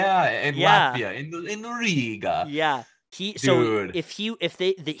one in Latvia, in Riga. Yeah. He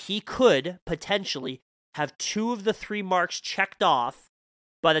could potentially have 2 of the 3 marks checked off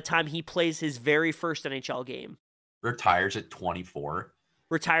by the time he plays his very first NHL game. Retires at 24.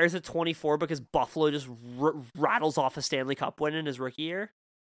 Retires at 24 because Buffalo just rattles off a Stanley Cup win in his rookie year.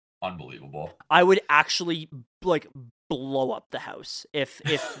 Unbelievable. I would actually like blow up the house if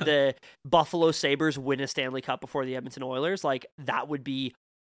the Buffalo Sabres win a Stanley Cup before the Edmonton Oilers. Like, that would be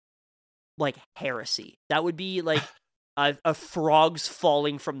like heresy. That would be like a frogs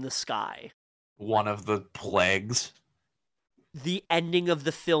falling from the sky. One of the plagues. The ending of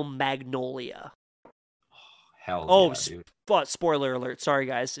the film Magnolia. Hell yeah, dude. But spoiler alert. Sorry,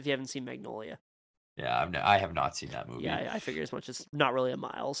 guys, if you haven't seen Magnolia. Yeah, I have not seen that movie. Yeah, I figured as much. It's not really a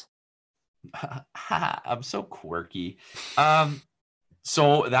Miles. I'm so quirky.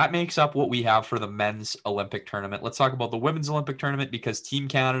 So that makes up what we have for the men's Olympic tournament. Let's talk about the women's Olympic tournament, because Team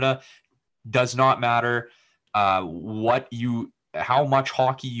Canada does not matter how much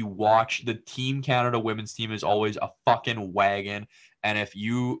hockey you watch. The Team Canada women's team is always a fucking wagon. And if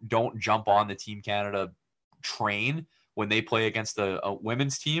you don't jump on the Team Canada train when they play against a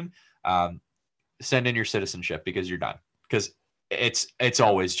women's team, send in your citizenship, because you're done. Because it's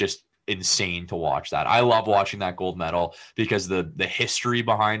always just insane to watch that. I love watching that gold medal because the history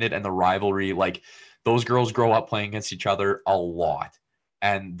behind it and the rivalry. Like, those girls grow up playing against each other a lot,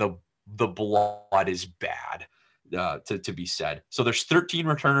 and the blood is bad. To be said. So there's 13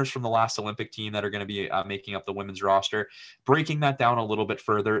 returners from the last Olympic team that are going to be making up the women's roster. Breaking that down a little bit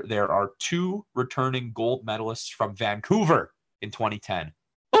further, there are 2 returning gold medalists from Vancouver in 2010.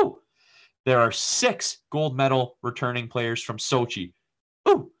 Oh, there are 6 gold medal returning players from Sochi.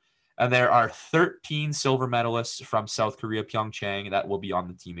 Oh, and there are 13 silver medalists from South Korea, Pyeongchang, that will be on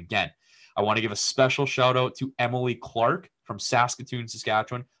the team again. I want to give a special shout out to Emily Clark from Saskatoon,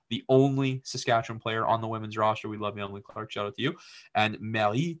 Saskatchewan, the only Saskatchewan player on the women's roster. We love you, Emily Clark. Shout out to you. And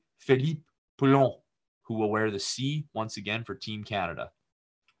Marie-Philippe Poulon, who will wear the C once again for Team Canada.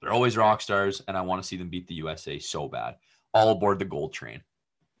 They're always rock stars, and I want to see them beat the USA so bad. All aboard the gold train.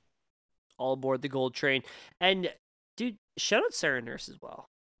 All aboard the gold train. And, dude, shout out Sarah Nurse as well.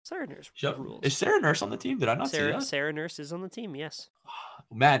 Sarah Nurse rules. Is Sarah Nurse on the team? Did I not see that? Sarah Nurse is on the team, yes.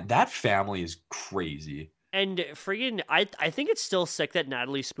 Man, that family is crazy. And friggin', I think it's still sick that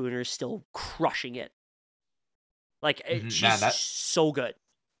Natalie Spooner is still crushing it. Like, she's so good.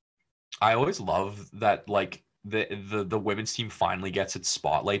 I always love that, like, the women's team finally gets its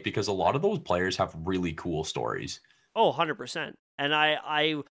spotlight, because a lot of those players have really cool stories. Oh, 100%. And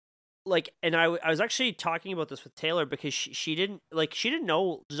I was actually talking about this with Taylor, because she didn't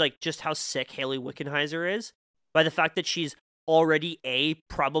know, like, just how sick Haley Wickenheiser is, by the fact that she's already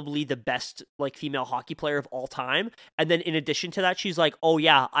probably the best like female hockey player of all time, and then in addition to that, she's like, oh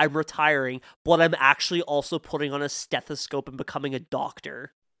yeah, I'm retiring, but I'm actually also putting on a stethoscope and becoming a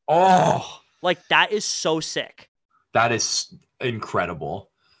doctor. Oh, like that is so sick. That is incredible.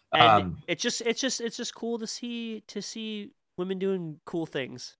 And it's just cool to see women doing cool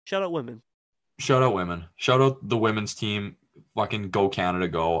things. Shout out women. Shout out women. Shout out the women's team. Fucking go Canada,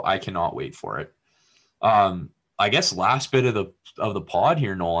 go! I cannot wait for it. I guess last bit of the pod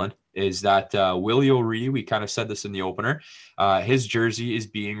here, Nolan, is that Willie O'Ree. We kind of said this in the opener. His jersey is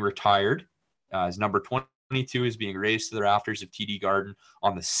being retired. His number 22 is being raised to the rafters of TD Garden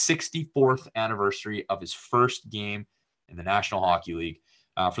on the 64th anniversary of his first game in the National Hockey League.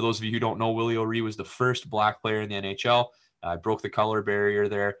 For those of you who don't know, Willie O'Ree was the first Black player in the NHL. Broke the color barrier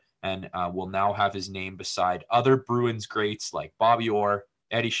there, and will now have his name beside other Bruins greats like Bobby Orr,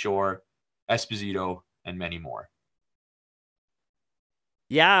 Eddie Shore, Esposito, and many more.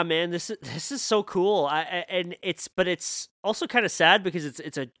 Yeah, man, this is so cool. And it's also kind of sad because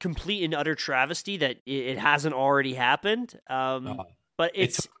it's a complete and utter travesty that it hasn't already happened. But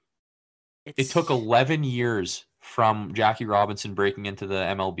it took 11 years from Jackie Robinson breaking into the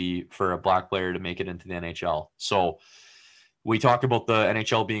MLB for a Black player to make it into the NHL. So we talk about the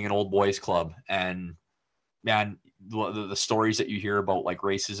NHL being an old boys club, and man, the stories that you hear about like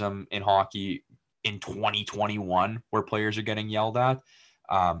racism in hockey in 2021 where players are getting yelled at.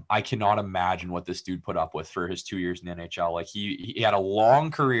 I cannot imagine what this dude put up with for his 2 years in the NHL. Like he had a long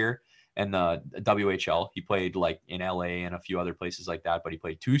career in the WHL. He played like in LA and a few other places like that, but he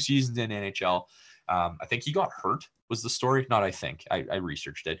played 2 seasons in NHL. I think he got hurt was the story. Not, I think I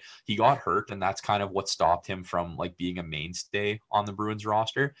researched it. He got hurt, and that's kind of what stopped him from like being a mainstay on the Bruins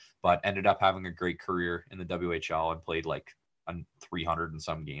roster, but ended up having a great career in the WHL and played like 300 and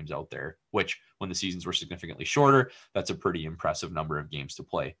some games out there, which when the seasons were significantly shorter, that's a pretty impressive number of games to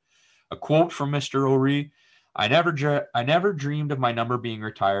play. A quote from Mr. O'Ree: I never dreamed of my number being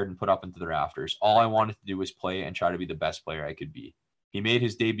retired and put up into the rafters. All I wanted to do was play and try to be the best player I could be. He made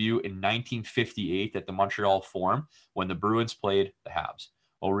his debut in 1958 at the Montreal Forum when the Bruins played the Habs.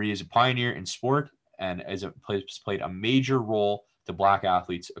 O'Ree is a pioneer in sport and has played a major role to Black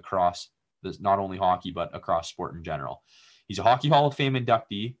athletes across not only hockey, but across sport in general. He's a Hockey Hall of Fame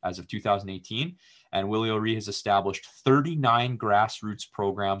inductee as of 2018, and Willie O'Ree has established 39 grassroots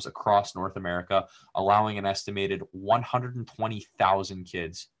programs across North America, allowing an estimated 120,000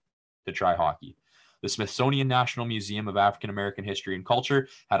 kids to try hockey. The Smithsonian National Museum of African American History and Culture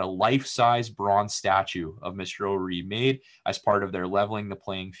had a life-size bronze statue of Mr. O'Ree made as part of their Leveling the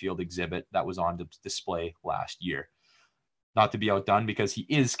Playing Field exhibit that was on display last year. Not to be outdone because he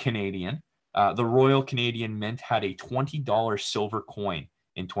is Canadian, the Royal Canadian Mint had a $20 silver coin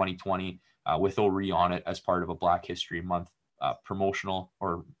in 2020 with O'Ree on it as part of a Black History Month promotional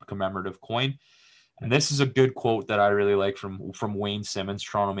or commemorative coin. And this is a good quote that I really like from Wayne Simmons,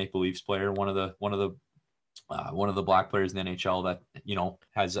 Toronto Maple Leafs player, one of the Black players in the NHL that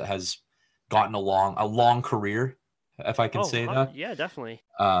has gotten a long career, if I can say that. Yeah, definitely.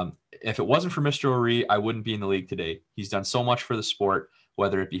 If it wasn't for Mr. O'Ree, I wouldn't be in the league today. He's done so much for the sport,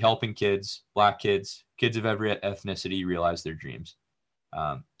 whether it be helping kids, Black kids, kids of every ethnicity realize their dreams.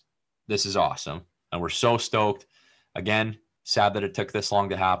 This is awesome, and we're so stoked. Again, sad that it took this long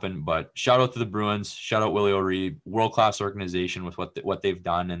to happen, but shout out to the Bruins, shout out Willie O'Ree, world-class organization with what they've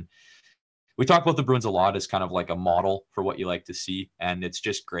done. And we talk about the Bruins a lot as kind of like a model for what you like to see, and it's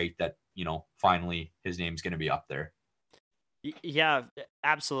just great that finally his name's going to be up there. Yeah,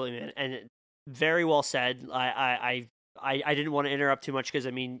 absolutely, man, and very well said. I didn't want to interrupt too much because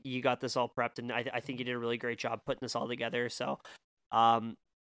I mean you got this all prepped, and I think you did a really great job putting this all together. So,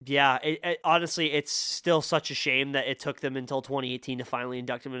 yeah, honestly, it's still such a shame that it took them until 2018 to finally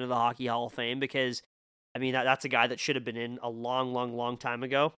induct him into the Hockey Hall of Fame, because I mean that's a guy that should have been in a long time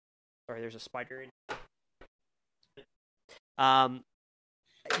ago. Sorry, there's a spider in.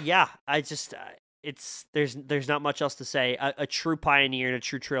 Yeah, I just there's not much else to say. A true pioneer and a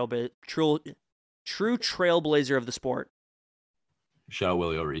true trailblazer of the sport. Shout out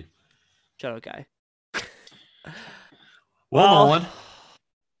Willie O'Ree. Shout out guy. Well, Nolan.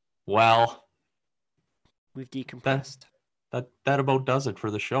 Well, we've decompressed. That about does it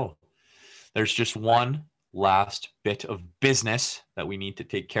for the show. There's just one last bit of business that we need to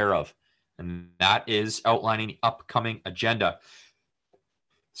take care of, and that is outlining the upcoming agenda.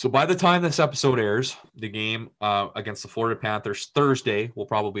 So by the time this episode airs, the game against the Florida Panthers Thursday will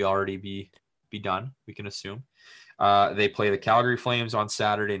probably already be done, we can assume. They play the Calgary Flames on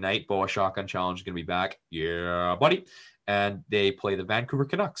Saturday night. Boa Shotgun Challenge is going to be back. Yeah, buddy. And they play the Vancouver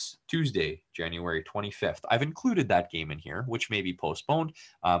Canucks Tuesday, January 25th. I've included that game in here, which may be postponed.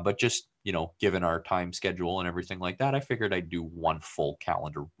 But just, given our time schedule and everything like that, I figured I'd do one full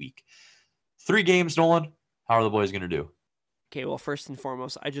calendar week. 3 games, Nolan. How are the boys going to do? Okay, well, first and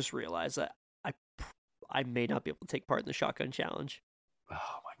foremost, I just realized that I may not be able to take part in the Shotgun Challenge.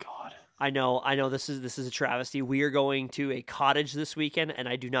 Oh, my God. I know. This is a travesty. We are going to a cottage this weekend, and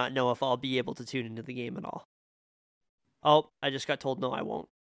I do not know if I'll be able to tune into the game at all. Oh, I just got told no, I won't.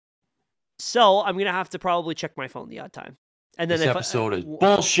 So I'm gonna have to probably check my phone the odd time. And then this episode is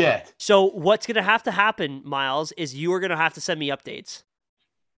bullshit. So what's gonna have to happen, Miles, is you are gonna have to send me updates.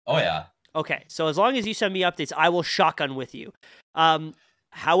 Oh yeah. Okay, so as long as you send me updates, I will shotgun with you.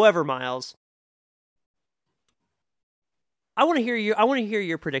 However, Miles, I want to hear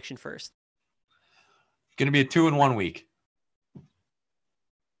your prediction first. Going to be a 2-1 week.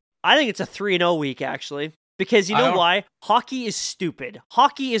 I think it's a 3-0 week, actually. Because you know why? Hockey is stupid.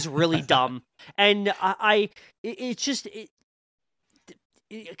 Hockey is really dumb. And because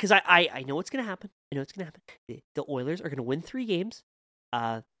I know what's going to happen. The Oilers are going to win 3 games.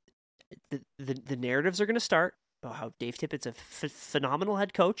 The narratives are going to start about how Dave Tippett's a phenomenal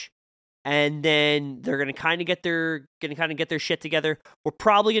head coach. And then they're going to kind of get their shit together. We're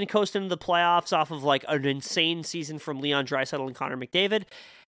probably going to coast into the playoffs off of like an insane season from Leon Draisaitl and Connor McDavid.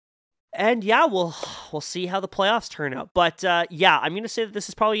 And yeah, we'll see how the playoffs turn out. But yeah, I'm going to say that this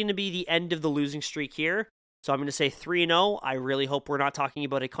is probably going to be the end of the losing streak here. So I'm going to say 3-0. I really hope we're not talking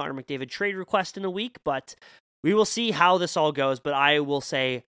about a Connor McDavid trade request in a week, but we will see how this all goes. But I will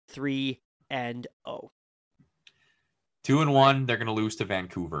say 3-0. 2-1. They're going to lose to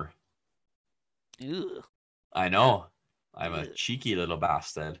Vancouver. Ugh. I know. I'm a cheeky little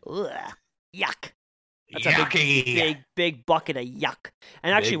bastard. Ugh. Yuck. That's Yucky. a big bucket of yuck.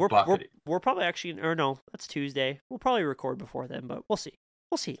 And actually, we're probably actually, or no, that's Tuesday. We'll probably record before then, but we'll see.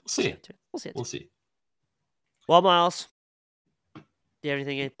 We'll see. Well, Miles, do you have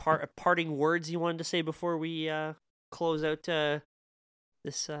anything, parting words you wanted to say before we close out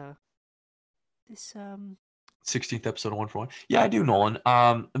this 16th episode of 1 for 1? Yeah, I do, Nolan.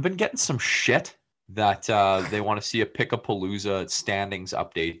 I've been getting some shit that they want to see a Pick-a-Palooza standings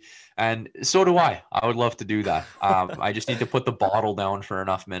update. And so do I. I would love to do that. I just need to put the bottle down for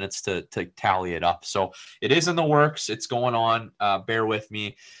enough minutes to tally it up. So it is in the works. It's going on. Bear with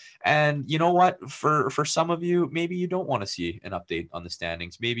me. And you know what? For some of you, maybe you don't want to see an update on the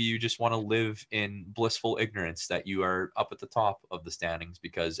standings. Maybe you just want to live in blissful ignorance that you are up at the top of the standings.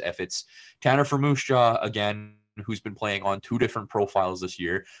 Because if it's Tanner Vermoosjaw again, who's been playing on 2 different profiles this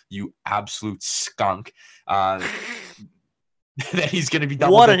year, you absolute skunk, that he's going to be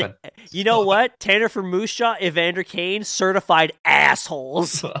double dipping. You know what? Tanner Vermoosjaw, Evander Kane, certified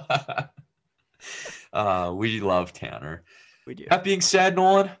assholes. We love Tanner. We do. That being said,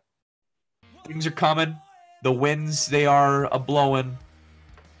 Nolan, things are coming. The winds, they are a-blowing.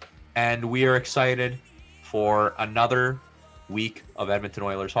 And we are excited for another week of Edmonton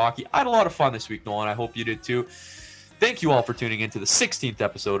Oilers hockey. I had a lot of fun this week, Nolan. I hope you did too. Thank you all for tuning into the 16th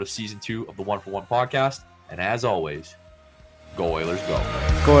episode of Season 2 of the 1 for 1 podcast. And as always, go Oilers, go.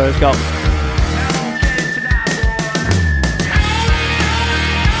 Go Oilers, go.